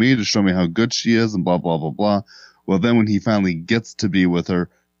show for me to show me how good she is?" And blah blah blah blah. Well, then when he finally gets to be with her,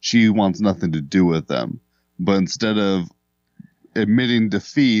 she wants nothing to do with them. But instead of admitting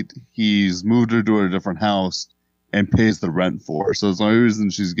defeat, he's moved her to a different house and pays the rent for her. So the only reason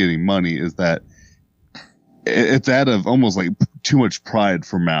she's getting money is that it's out of almost like too much pride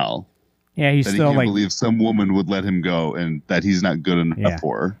for Mal. Yeah, he's that still he can't like believe some woman would let him go, and that he's not good enough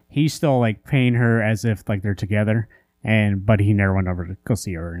for her. He's still like paying her as if like they're together, but he never went over to go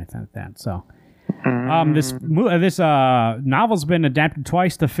see her or anything like that. So, this novel's been adapted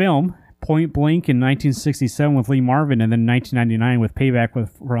twice to film. Point Blank in 1967 with Lee Marvin, and then 1999 with Payback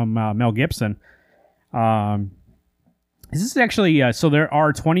from Mel Gibson. This is actually so there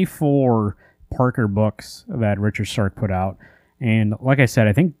are 24 Parker books that Richard Stark put out, and like I said,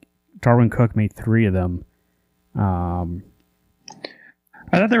 I think Darwyn Cooke made 3 of them. I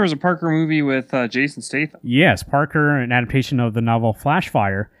thought there was a Parker movie with Jason Statham. Yes, Parker, an adaptation of the novel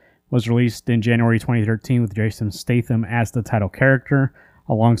Flashfire, was released in January 2013 with Jason Statham as the title character,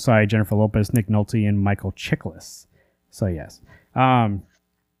 alongside Jennifer Lopez, Nick Nolte, and Michael Chiklis. So yes.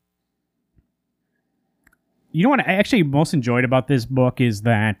 You know what I actually most enjoyed about this book is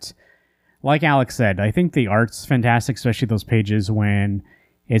that, like Alex said, I think the art's fantastic, especially those pages when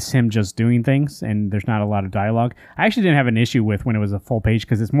it's him just doing things and there's not a lot of dialogue. I actually didn't have an issue with when it was a full page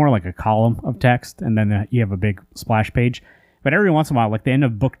because it's more like a column of text and then you have a big splash page. But every once in a while, like the end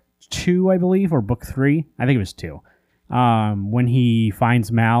of book 2, I believe, or book 3, I think it was 2, when he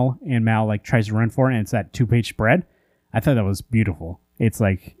finds Mal and Mal like tries to run for it and it's that 2-page spread, I thought that was beautiful. It's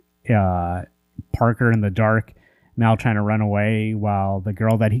like Parker in the dark, Mal trying to run away while the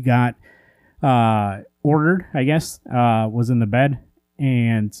girl that he got ordered, I guess, was in the bed.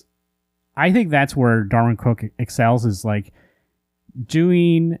 And I think that's where Darwyn Cooke excels, is like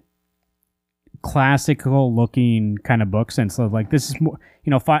doing classical looking kind of books. And so like this is more,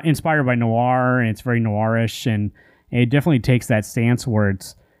 inspired by noir, and it's very noirish, and it definitely takes that stance where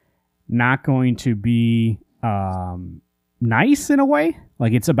it's not going to be nice in a way.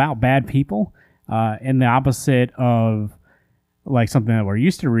 Like it's about bad people, and the opposite of like something that we're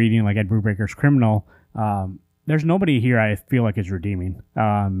used to reading, like Ed Brubaker's Criminal. There's nobody here I feel like is redeeming.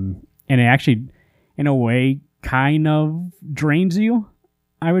 And it actually, in a way, kind of drains you,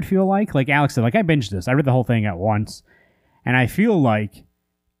 I would feel like. Like Alex said, like I binged this. I read the whole thing at once. And I feel like,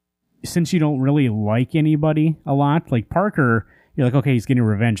 since you don't really like anybody a lot, like Parker, you're like, okay, he's getting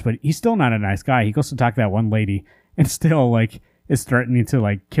revenge, but he's still not a nice guy. He goes to talk to that one lady and still, like, is threatening to,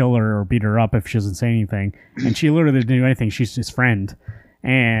 like, kill her or beat her up if she doesn't say anything. And she literally didn't do anything. She's his friend.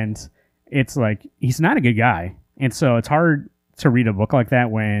 And it's like, he's not a good guy. And so it's hard to read a book like that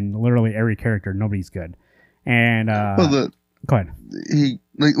when literally every character, nobody's good. And go ahead. He,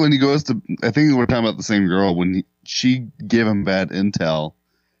 like, when he goes to, I think we're talking about the same girl, when she gave him bad intel,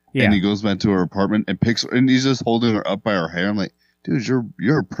 and he goes back to her apartment and picks her, and he's just holding her up by her hair. I'm like, dude,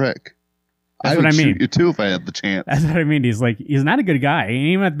 you're a prick. That's what I mean. Shoot you too if I had the chance. That's what I mean. He's like, he's not a good guy. And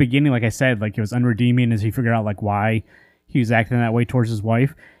even at the beginning, like I said, like it was unredeeming as he figured out like why he was acting that way towards his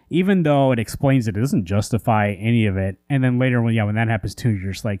wife. Even though it explains it doesn't justify any of it. And then later, when that happens too,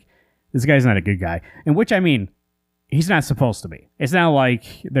 you're just like, this guy's not a good guy. And which, I mean, he's not supposed to be. It's not like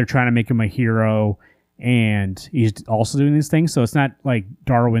they're trying to make him a hero and he's also doing these things. So it's not like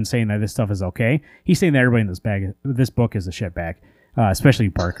Darwyn saying that this stuff is okay. He's saying that everybody in this book is a shitbag, especially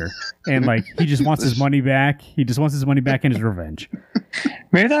Parker. And like, he just wants his money back. He just wants his money back and his revenge.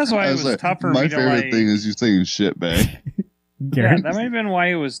 Maybe that's why it was tough for me to like... My favorite thing is you saying shitbag. Yeah, that might have been why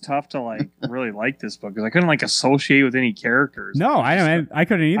it was tough to like really like this book, because I couldn't like associate with any characters. No, I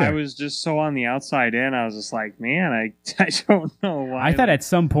couldn't either. I was just so on the outside in. I was just like, man, I don't know why. I thought at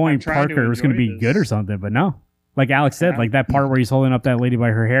some point Parker was going to be good or something, but no. Like Alex said, like that part where he's holding up that lady by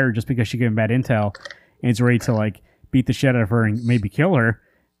her hair just because she gave him bad intel, and he's ready to like beat the shit out of her and maybe kill her.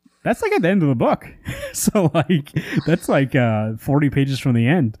 That's like at the end of the book. So like that's like 40 pages from the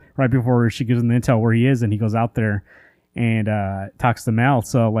end, right before she gives him the intel where he is, and he goes out there and talks to Mal.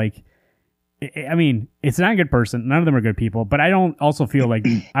 So like, I mean, it's not a good person. None of them are good people. But I don't feel like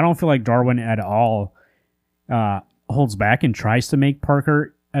Darwyn at all holds back and tries to make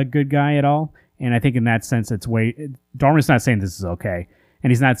Parker a good guy at all. And I think in that sense, Darwyn's not saying this is okay,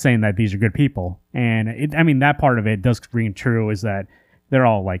 and he's not saying that these are good people. And I mean, that part of it does ring true, is that they're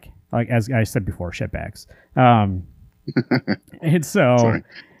all like as I said before, shitbags. And so, sorry.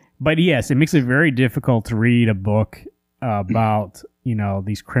 But yes, it makes it very difficult to read a book about,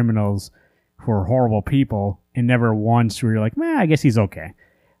 these criminals who are horrible people, and never once where you're like, man, I guess he's okay.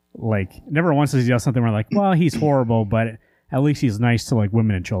 Like, never once does he do something where like, well, he's horrible, but at least he's nice to like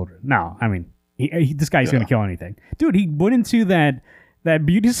women and children. No, I mean, This guy's gonna kill anything, dude. He went into that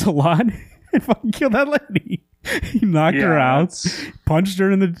beauty salon and fucking killed that lady. He knocked her out, punched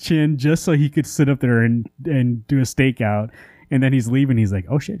her in the chin just so he could sit up there and do a stakeout. And then he's leaving. He's like,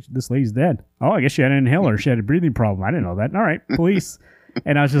 oh shit, this lady's dead. Oh, I guess she had an inhaler. She had a breathing problem. I didn't know that. All right, police.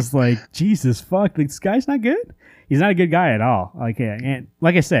 And I was just like, Jesus fuck, this guy's not good. He's not a good guy at all. Like, and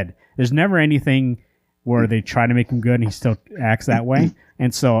like I said, there's never anything where they try to make him good and he still acts that way.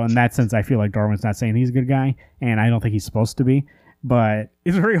 And so in that sense, I feel like Darwin's not saying he's a good guy, and I don't think he's supposed to be. But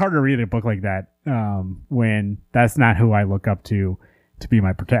it's very hard to read a book like that when that's not who I look up to be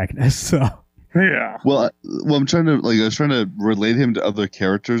my protagonist. So yeah. Well, I was trying to relate him to other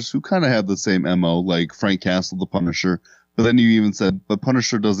characters who kind of have the same MO, like Frank Castle, the Punisher. But then you even said, but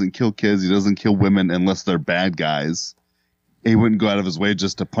Punisher doesn't kill kids. He doesn't kill women unless they're bad guys. He wouldn't go out of his way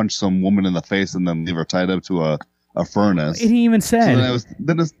just to punch some woman in the face and then leave her tied up to a furnace. And he even said, so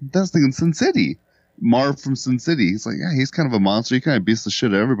then I was thinking Sin City. Marv from Sin City. He's like, yeah, he's kind of a monster. He kind of beats the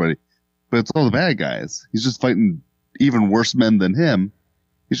shit out of everybody. But it's all the bad guys. He's just fighting even worse men than him.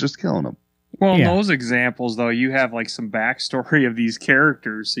 He's just killing them. Well, in those examples, though, you have like some backstory of these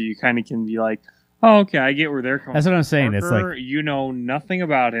characters, so you kind of can be like, oh, okay, I get where they're coming from. That's what I'm saying. Parker, it's like, you know nothing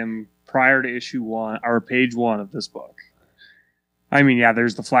about him prior to issue 1 or page 1 of this book. I mean, yeah,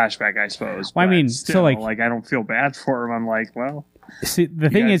 there's the flashback, I suppose. Well, I mean, still, so like, I don't feel bad for him. I'm like, well. See, the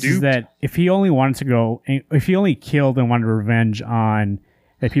thing is that if he only wanted to go, if he only killed and wanted revenge on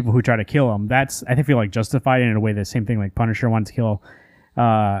the people who try to kill him, that's, I feel like, justified in a way. The same thing like Punisher wanted to kill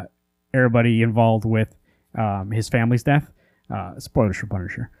everybody involved with his family's death. Spoilers for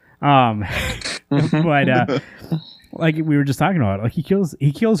Punisher. But like we were just talking about, like he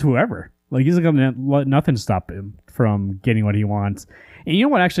kills whoever. Like he's not gonna let nothing stop him from getting what he wants. And you know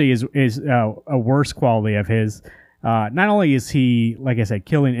what actually is a worse quality of his. Not only is he, like I said,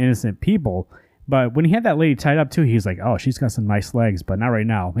 killing innocent people, but when he had that lady tied up too, he's like, oh, she's got some nice legs, but not right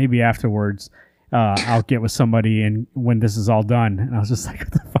now. Maybe afterwards, I'll get with somebody and when this is all done. And I was just like,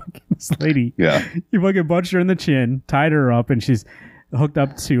 what the fuck? This lady, you fucking punched her in the chin, tied her up, and she's hooked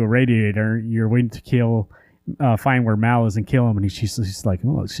up to a radiator. You're waiting to find where Mal is and kill him. And she's like,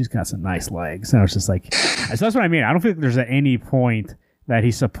 oh, she's got some nice legs. And I was just like, so that's what I mean. I don't think there's at any point that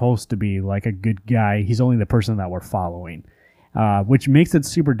he's supposed to be like a good guy. He's only the person that we're following, which makes it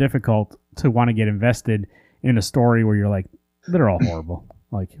super difficult to want to get invested in a story where you're like, they're all horrible.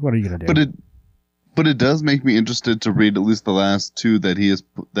 Like, what are you going to do? But it does make me interested to read at least the last 2 that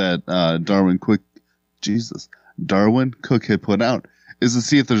Darwin Cook had put out, is to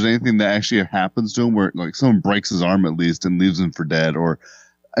see if there's anything that actually happens to him where like someone breaks his arm at least and leaves him for dead. Or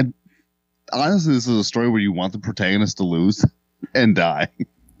honestly, this is a story where you want the protagonist to lose and die.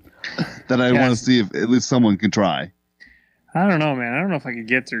 That I want to see if at least someone can try. I don't know, man. I don't know if I could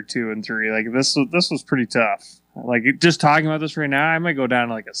get through 2 and 3. Like this was pretty tough. Like just talking about this right now, I might go down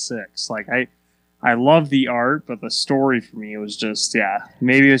to like a 6. Like I love the art, but the story for me was just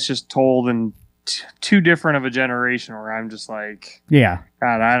maybe it's just told in too different of a generation where I'm just like, God,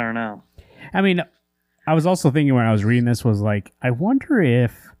 I don't know. I mean, I was also thinking when I was reading this was like, I wonder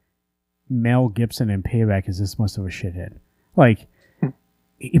if Mel Gibson in Payback is this much of a shithead. Like,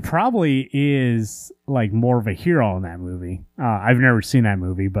 he probably is like more of a hero in that movie. I've never seen that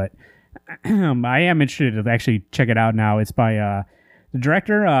movie, but I am interested to actually check it out now. It's by the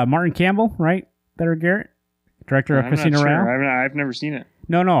director, Martin Campbell, right? There, Garrett? Director of Casino Royale? I've never seen it.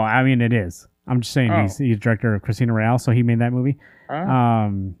 No, I mean, it is. I'm just saying he's director of Casino Royale, so he made that movie. So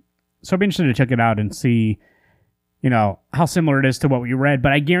I'd be interested to check it out and see, how similar it is to what we read.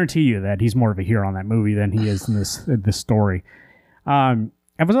 But I guarantee you that he's more of a hero on that movie than he is in this story.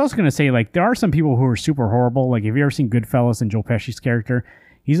 I was also going to say, like, there are some people who are super horrible. Like, have you ever seen Goodfellas and Joe Pesci's character?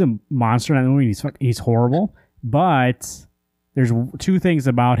 He's a monster in that movie. He's horrible. But there's 2 things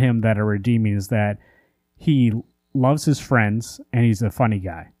about him that are redeeming is that he loves his friends and he's a funny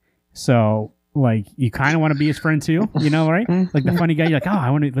guy. So, like, you kind of want to be his friend too, right? Like the funny guy, you're like, oh,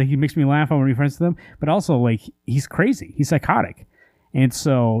 I want to, like, he makes me laugh. I want to be friends with him. But also, like, he's crazy. He's psychotic. And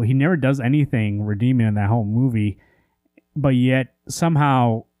so he never does anything redeeming in that whole movie. But yet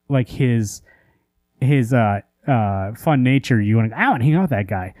somehow, like, his fun nature, you want to hang out with that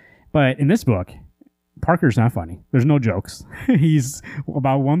guy. But in this book, Parker's not funny. There's no jokes. He's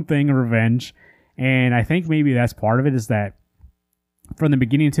about one thing, revenge. And I think maybe that's part of it is that from the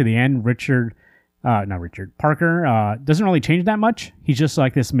beginning to the end, Parker doesn't really change that much. He's just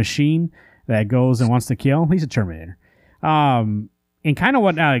like this machine that goes and wants to kill. He's a Terminator. And kind of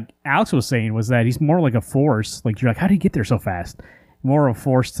what Alex was saying was that he's more like a force. Like, you're like, how did he get there so fast? More of a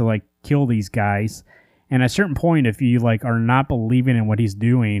force to like kill these guys. And at a certain point, if you like are not believing in what he's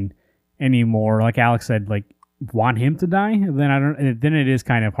doing anymore. Like Alex said, like want him to die, then it is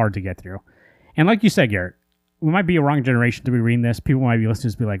kind of hard to get through. And like you said, Garrett, we might be a wrong generation to be reading this. People might be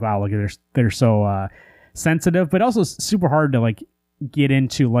listening to be like, wow, look, they're so sensitive, but also super hard to like get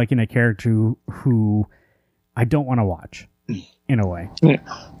into liking a character who I don't want to watch in a way. Yeah.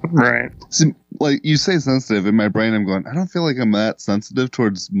 Right. See, like you say sensitive, in my brain I'm going, I don't feel like I'm that sensitive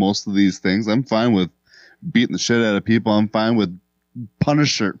towards most of these things. I'm fine with beating the shit out of people. I'm fine with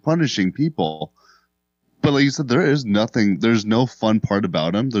punishing people. But like you said, there's no fun part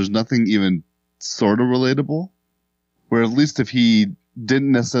about him. There's nothing even sort of relatable. Where at least if he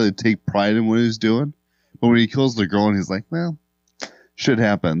didn't necessarily take pride in what he was doing, but when he kills the girl and he's like, well, shit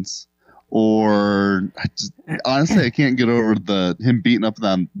happens. Or honestly, I can't get over him beating up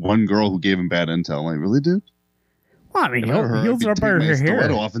that one girl who gave him bad intel. I'm like, really, dude? Well, I mean, he holds her up by her hair.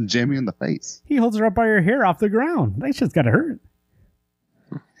 Off and jam me in the face. He holds her up by her hair off the ground. That shit's gotta hurt.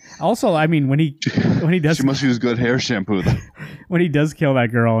 Also, I mean, when he does, she must use good hair shampoo. Though. When he does kill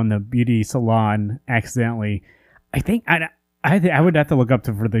that girl in the beauty salon accidentally, I think I would have to look up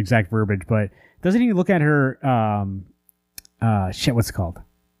for the exact verbiage, but doesn't he look at her? What's it called?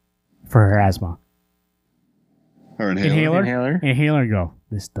 For her asthma. Her inhaler. Inhaler. Go,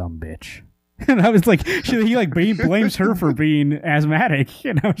 this dumb bitch. And I was like, he like blames her for being asthmatic,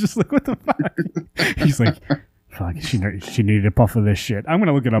 and I was just like, what the fuck? He's like, fuck, she needed a puff of this shit. I'm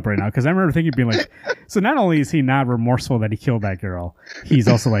gonna look it up right now because I remember thinking, being like, so not only is he not remorseful that he killed that girl, he's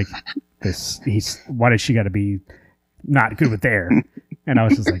also like, why does she got to be not good with air? And I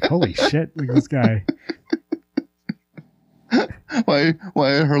was just like, holy shit, look at this guy. Why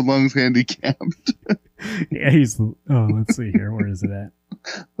are her lungs handicapped? Yeah, let's see here. Where is it at?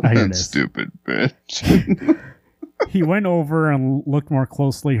 Here it is. Stupid bitch. He went over and looked more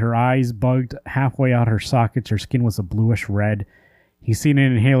closely. Her eyes bugged halfway out her sockets. Her skin was a bluish red. He seen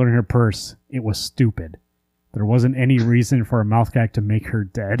an inhaler in her purse. It was stupid. There wasn't any reason for a mouth gag to make her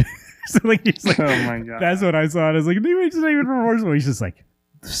dead. So like he's like, oh my god, that's what I saw. I was like, maybe he's not even remorseful. He's just like,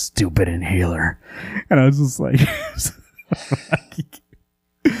 stupid inhaler, and I was just like.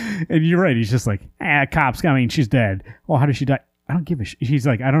 And you're right. He's just like, cops. I mean, she's dead. Well, how did she die? I don't give a shit. He's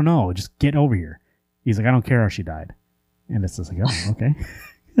like, I don't know. Just get over here. He's like, I don't care how she died. And it's just like, oh, okay.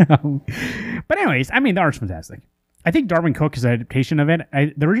 But anyways, I mean, the art's fantastic. I think Darwin Cook's adaptation of it.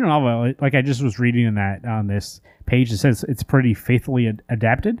 The original novel, like I just was reading in that on this page, it says it's pretty faithfully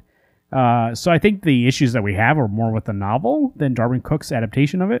adapted. So I think the issues that we have are more with the novel than Darwin Cook's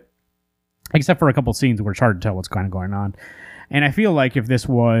adaptation of it. Except for a couple scenes where it's hard to tell what's kind of going on. And I feel like if this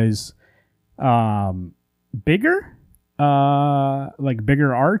was bigger, like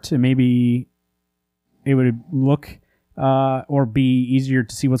bigger art, and maybe it would look or be easier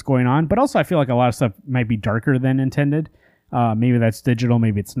to see what's going on. But also I feel like a lot of stuff might be darker than intended. Maybe that's digital,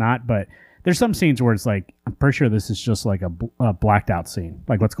 maybe it's not. But there's some scenes where it's like, I'm pretty sure this is just like a blacked out scene.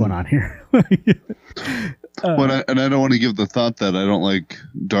 Like, what's going on here? I don't want to give the thought that I don't like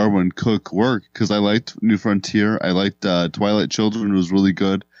Darwin Cook work, because I liked New Frontier. I liked Twilight Children. It was really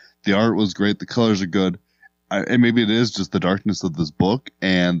good. The art was great. The colors are good. And maybe it is just the darkness of this book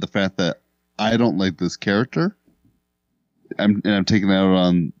and the fact that I don't like this character. I'm taking that out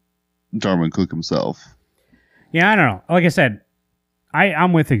on Darwin Cook himself. Yeah, I don't know. Like I said,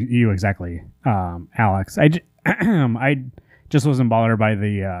 I'm with you exactly, Alex. I just wasn't bothered by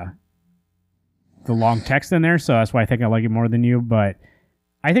the long text in there, so that's why I think I like it more than you. But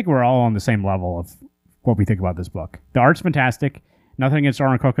I think we're all on the same level of what we think about this book. The art's fantastic. Nothing against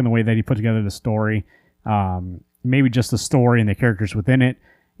Darwin Cook in the way that he put together the story. Maybe just the story and the characters within it,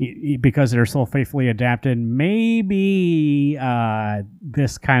 because they're so faithfully adapted. Maybe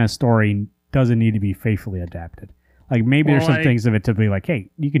this kind of story doesn't need to be faithfully adapted. Like, maybe there's some things of it to be like, hey,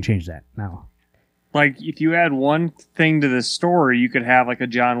 you can change that now. Like, if you add one thing to this story, you could have like a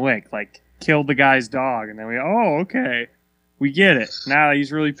John Wick, like killed the guy's dog, and then okay, we get it. Now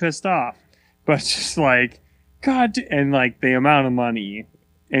he's really pissed off. But just like, God, and like the amount of money.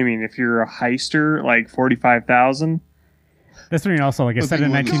 I mean, if you're a heister, like 45,000. That's when also, like I said,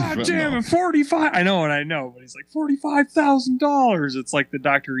 in 19. God damn it, 45. I know, but he's like $45,000. It's like the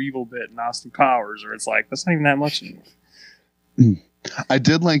Dr. Evil bit in Austin Powers, or it's like that's not even that much anymore. I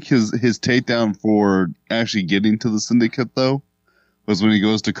did like his takedown for actually getting to the syndicate, though, was when he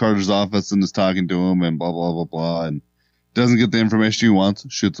goes to Carter's office and is talking to him and blah blah blah blah, and doesn't get the information he wants,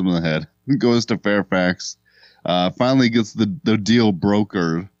 shoots him in the head. Goes to Fairfax, finally gets the deal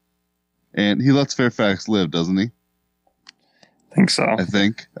brokered, and he lets Fairfax live, doesn't he? I think so. I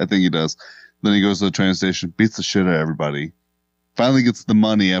think he does. Then he goes to the train station, beats the shit out of everybody. Finally gets the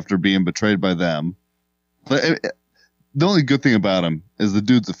money after being betrayed by them. But the only good thing about him is the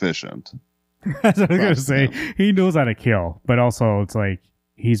dude's efficient. That's what I was gonna Trust say. him. He knows how to kill, but also it's like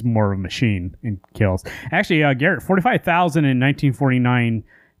he's more of a machine and kills. Actually, Garrett, 45,000 in 1949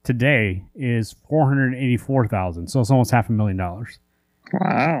 today is 484,000. So it's almost $500,000,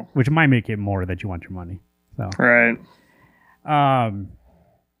 Wow. which might make it more that you want your money. So, Right. yeah,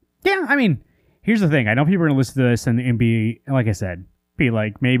 I mean, here's the thing. I know people are gonna listen to this and be like I said, be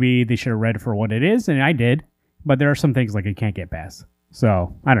like maybe they should have read it for what it is, and I did. But there are some things like I can't get past.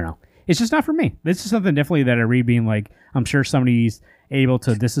 So I don't know. It's just not for me. This is something definitely that I read being like, I'm sure somebody's able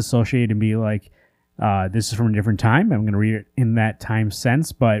to disassociate and be like, this is from a different time. I'm going to read it in that time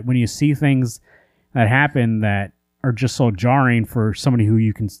sense. But when you see things that happen that are just so jarring for somebody who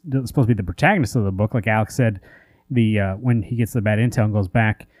you can supposed to be the protagonist of the book, like Alex said, when he gets the bad intel and goes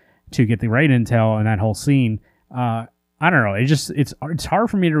back to get the right intel and that whole scene, I don't know. It's hard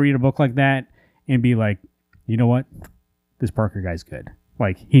for me to read a book like that and be like, you know what, this Parker guy's good.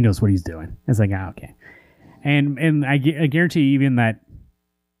 Like, he knows what he's doing. It's like, okay. And I guarantee even that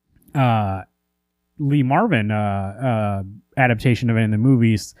Lee Marvin adaptation of it in the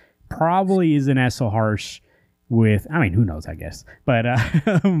movies probably isn't as so harsh with, I mean, who knows, I guess. But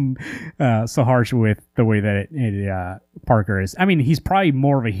so harsh with the way that Parker is. I mean, he's probably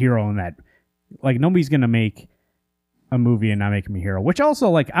more of a hero in that. Like, nobody's going to make a movie and not make him a hero. Which also,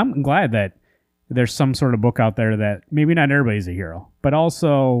 like, I'm glad that there's some sort of book out there that maybe not everybody's a hero, but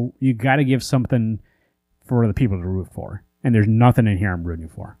also you got to give something for the people to root for. And there's nothing in here I'm rooting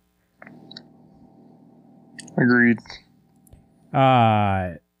for. Agreed.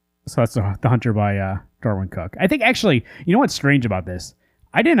 So that's The Hunter by Darwin Cook. I think actually, you know what's strange about this?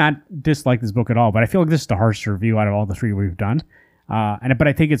 I did not dislike this book at all, but I feel like this is the harshest review out of all the three we've done. But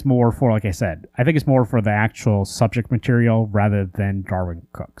I think it's more for, like I said, I think it's more for the actual subject material rather than Darwin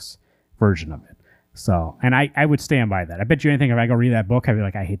Cook's version of it. So, and I would stand by that. I bet you anything if I go read that book, I'd be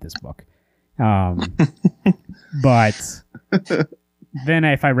like, I hate this book. But then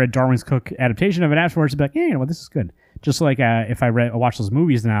if I read Darwin's Cook adaptation of it afterwards, I'd be like, yeah, you know what, this is good. Just like if I watch those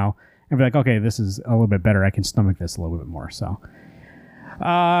movies now, I'd be like, okay, this is a little bit better. I can stomach this a little bit more. So,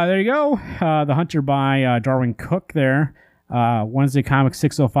 there you go. The Hunter by Darwin Cook there. Wednesday Comics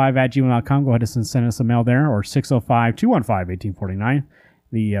 605 at gmail.com. Go ahead and send us a mail there, or 605-215-1849.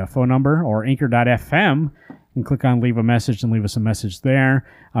 The phone number, or anchor.fm. You can click on leave a message and leave us a message there.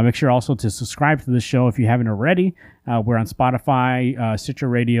 Make sure also to subscribe to the show if you haven't already. We're on Spotify, Stitcher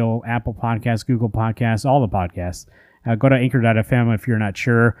Radio, Apple Podcasts, Google Podcasts, all the podcasts. Go to anchor.fm if you're not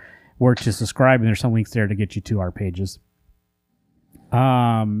sure where to subscribe, and there's some links there to get you to our pages.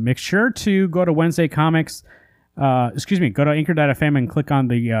 Make sure to go to Wednesday Comics. Go to anchor.fm and click on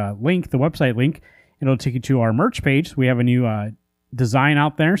the link, the website link. It'll take you to our merch page. We have a new design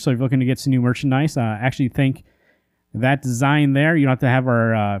out there, so if you're looking to get some new merchandise, actually think that design there, you don't have to have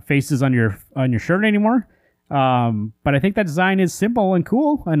our faces on your shirt anymore. But I think that design is simple and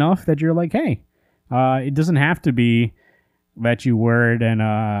cool enough that you're like, hey, it doesn't have to be that you wear it. And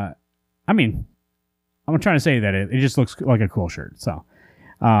I mean, I'm trying to say that it just looks like a cool shirt. So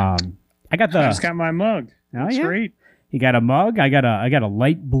I just got my mug. Oh, It's yeah. great. You got a mug. I got a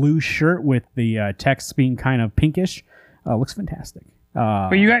light blue shirt with the text being kind of pinkish. Looks fantastic.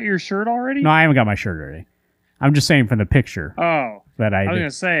 But you got your shirt already? No, I haven't got my shirt already. I'm just saying from the picture Oh, that I I was did.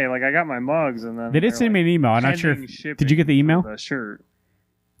 gonna say, like, I got my mugs, and then They did they're, send me like, an email. I'm not sure. pending shipping Did you get the email? for the shirt.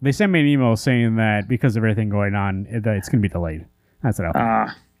 They sent me an email saying that because of everything going on, that it's going to be delayed. That's what I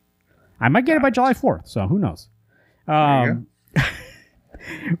thought. I might get it by July 4th, so who knows? There you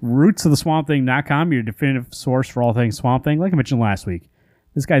Rootsoftheswampthing.com, your definitive source for all things Swamp Thing. Like I mentioned last week,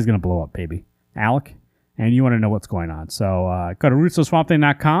 this guy's going to blow up, baby. Alec, and you want to know what's going on. So go to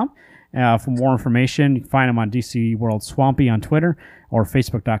rootsoftheswampthing.com for more information. You can find him on DC World Swampy on Twitter or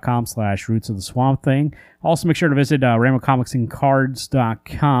facebook.com/rootsoftheswampthing. Also, make sure to visit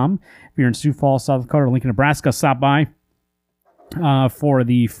RamoComicsandCards.com. If you're in Sioux Falls, South Dakota, or Lincoln, Nebraska, stop by for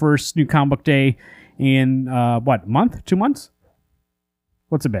the first new comic book day in, month? 2 months?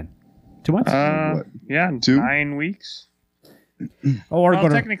 What's it been? 2 months? What? Yeah, 2? 9 weeks. Or Well, go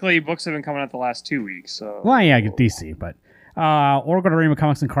to... technically, books have been coming out the last 2 weeks. So, Well, yeah, I get DC, but or go to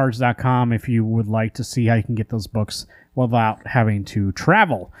RamoComicsandCards.com if you would like to see how you can get those books without having to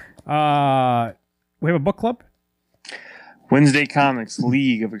travel. We have a book club. Wednesday Comics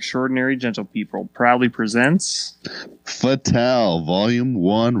League of Extraordinary Gentle People proudly presents. Fatale, Volume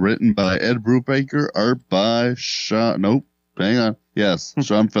 1, written by Ed Brubaker, art by Sean... Nope, hang on. Yes,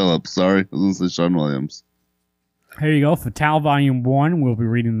 Sean Phillips. Sorry, I was going to say Sean Williams. There you go. Fatale Volume 1. We'll be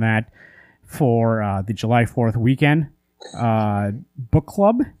reading that for the July 4th weekend book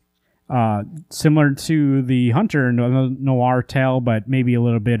club. similar to the Hunter noir tale, but maybe a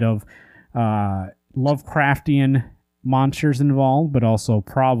little bit of Lovecraftian monsters involved, but also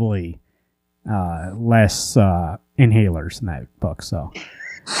probably less inhalers in that book. So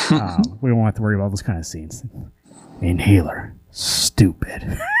we don't have to worry about those kind of scenes. Inhaler,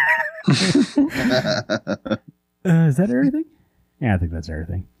 stupid. Is that everything? Yeah, I think that's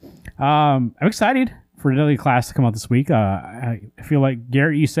everything. I'm excited for Deadly Class to come out this week. I feel like,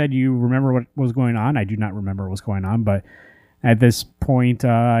 Garrett, you said you remember what was going on. I do not remember what was going on, but at this point,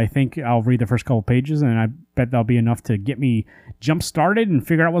 I think I'll read the first couple pages, and I bet that'll be enough to get me jump-started and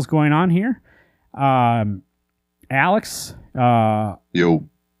figure out what's going on here. Alex, Yo.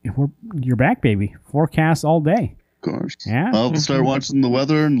 You're back, baby. Forecast all day. Of course. Yeah. I'll start watching the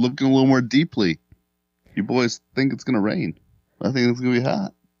weather and looking a little more deeply. You boys think it's going to rain. I think it's going to be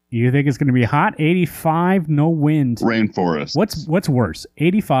hot. You think it's going to be hot? 85, no wind. Rainforest. What's worse?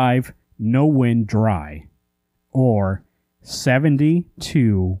 85, no wind, dry, or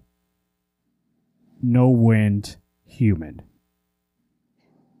 72, no wind, humid.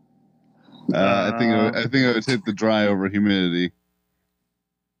 I think I would take the dry over humidity.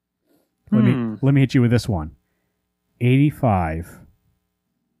 Let me hit you with this one. 85,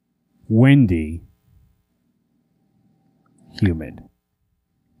 windy, humid.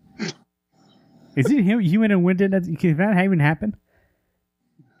 Is it humid and windy? Can that even happen?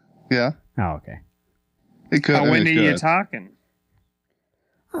 Yeah. Oh, okay. It could. How windy are you could. talking?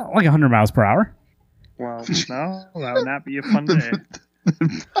 Oh, like 100 miles per hour. Well, no, that would not be a fun day.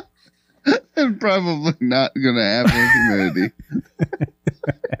 It's probably not going to happen with humidity.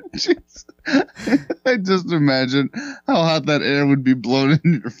 Jeez. I just imagine how hot that air would be blown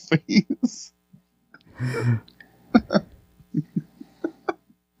in your face.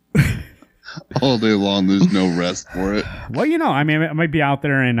 All day long, there's no rest for it. Well, I mean, it might be out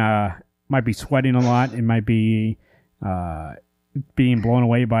there and might be sweating a lot. It might be being blown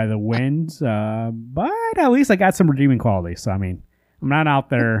away by the winds. But at least I got some redeeming qualities. So, I mean, I'm not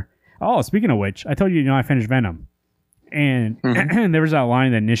out there. Oh, speaking of which, I told you, I finished Venom. And there was that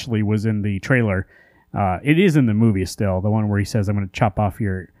line that initially was in the trailer. It is in the movie still, the one where he says, I'm going to chop off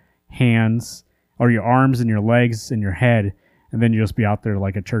your hands or your arms and your legs and your head, and then you'll just be out there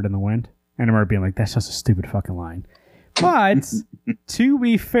like a turd in the wind. And I remember being like, that's just a stupid fucking line. But to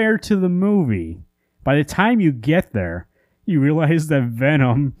be fair to the movie, by the time you get there, you realize that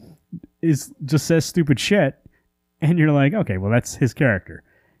Venom just says stupid shit, and you're like, okay, well, that's his character.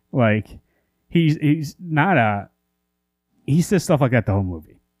 Like, he's not he says stuff like that the whole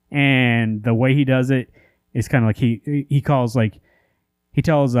movie. And the way he does it is kind of like he tells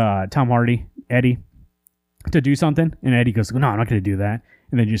Tom Hardy, Eddie, to do something, and Eddie goes, no, I'm not going to do that.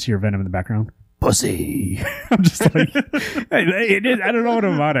 And then you just hear Venom in the background. Pussy. I'm just like, I don't know what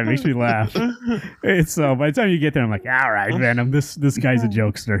about it. It makes me laugh. It's so by the time you get there, I'm like, all right, Venom, this guy's a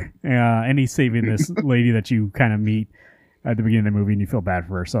jokester. And he's saving this lady that you kind of meet at the beginning of the movie, and you feel bad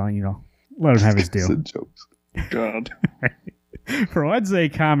for her. So, let him have his deal. Jokes. God. For Wednesday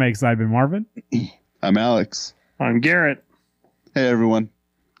Comics, I've been Marvin. I'm Alex. I'm Garrett. Hey, everyone.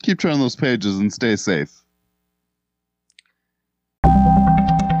 Keep turning those pages and stay safe.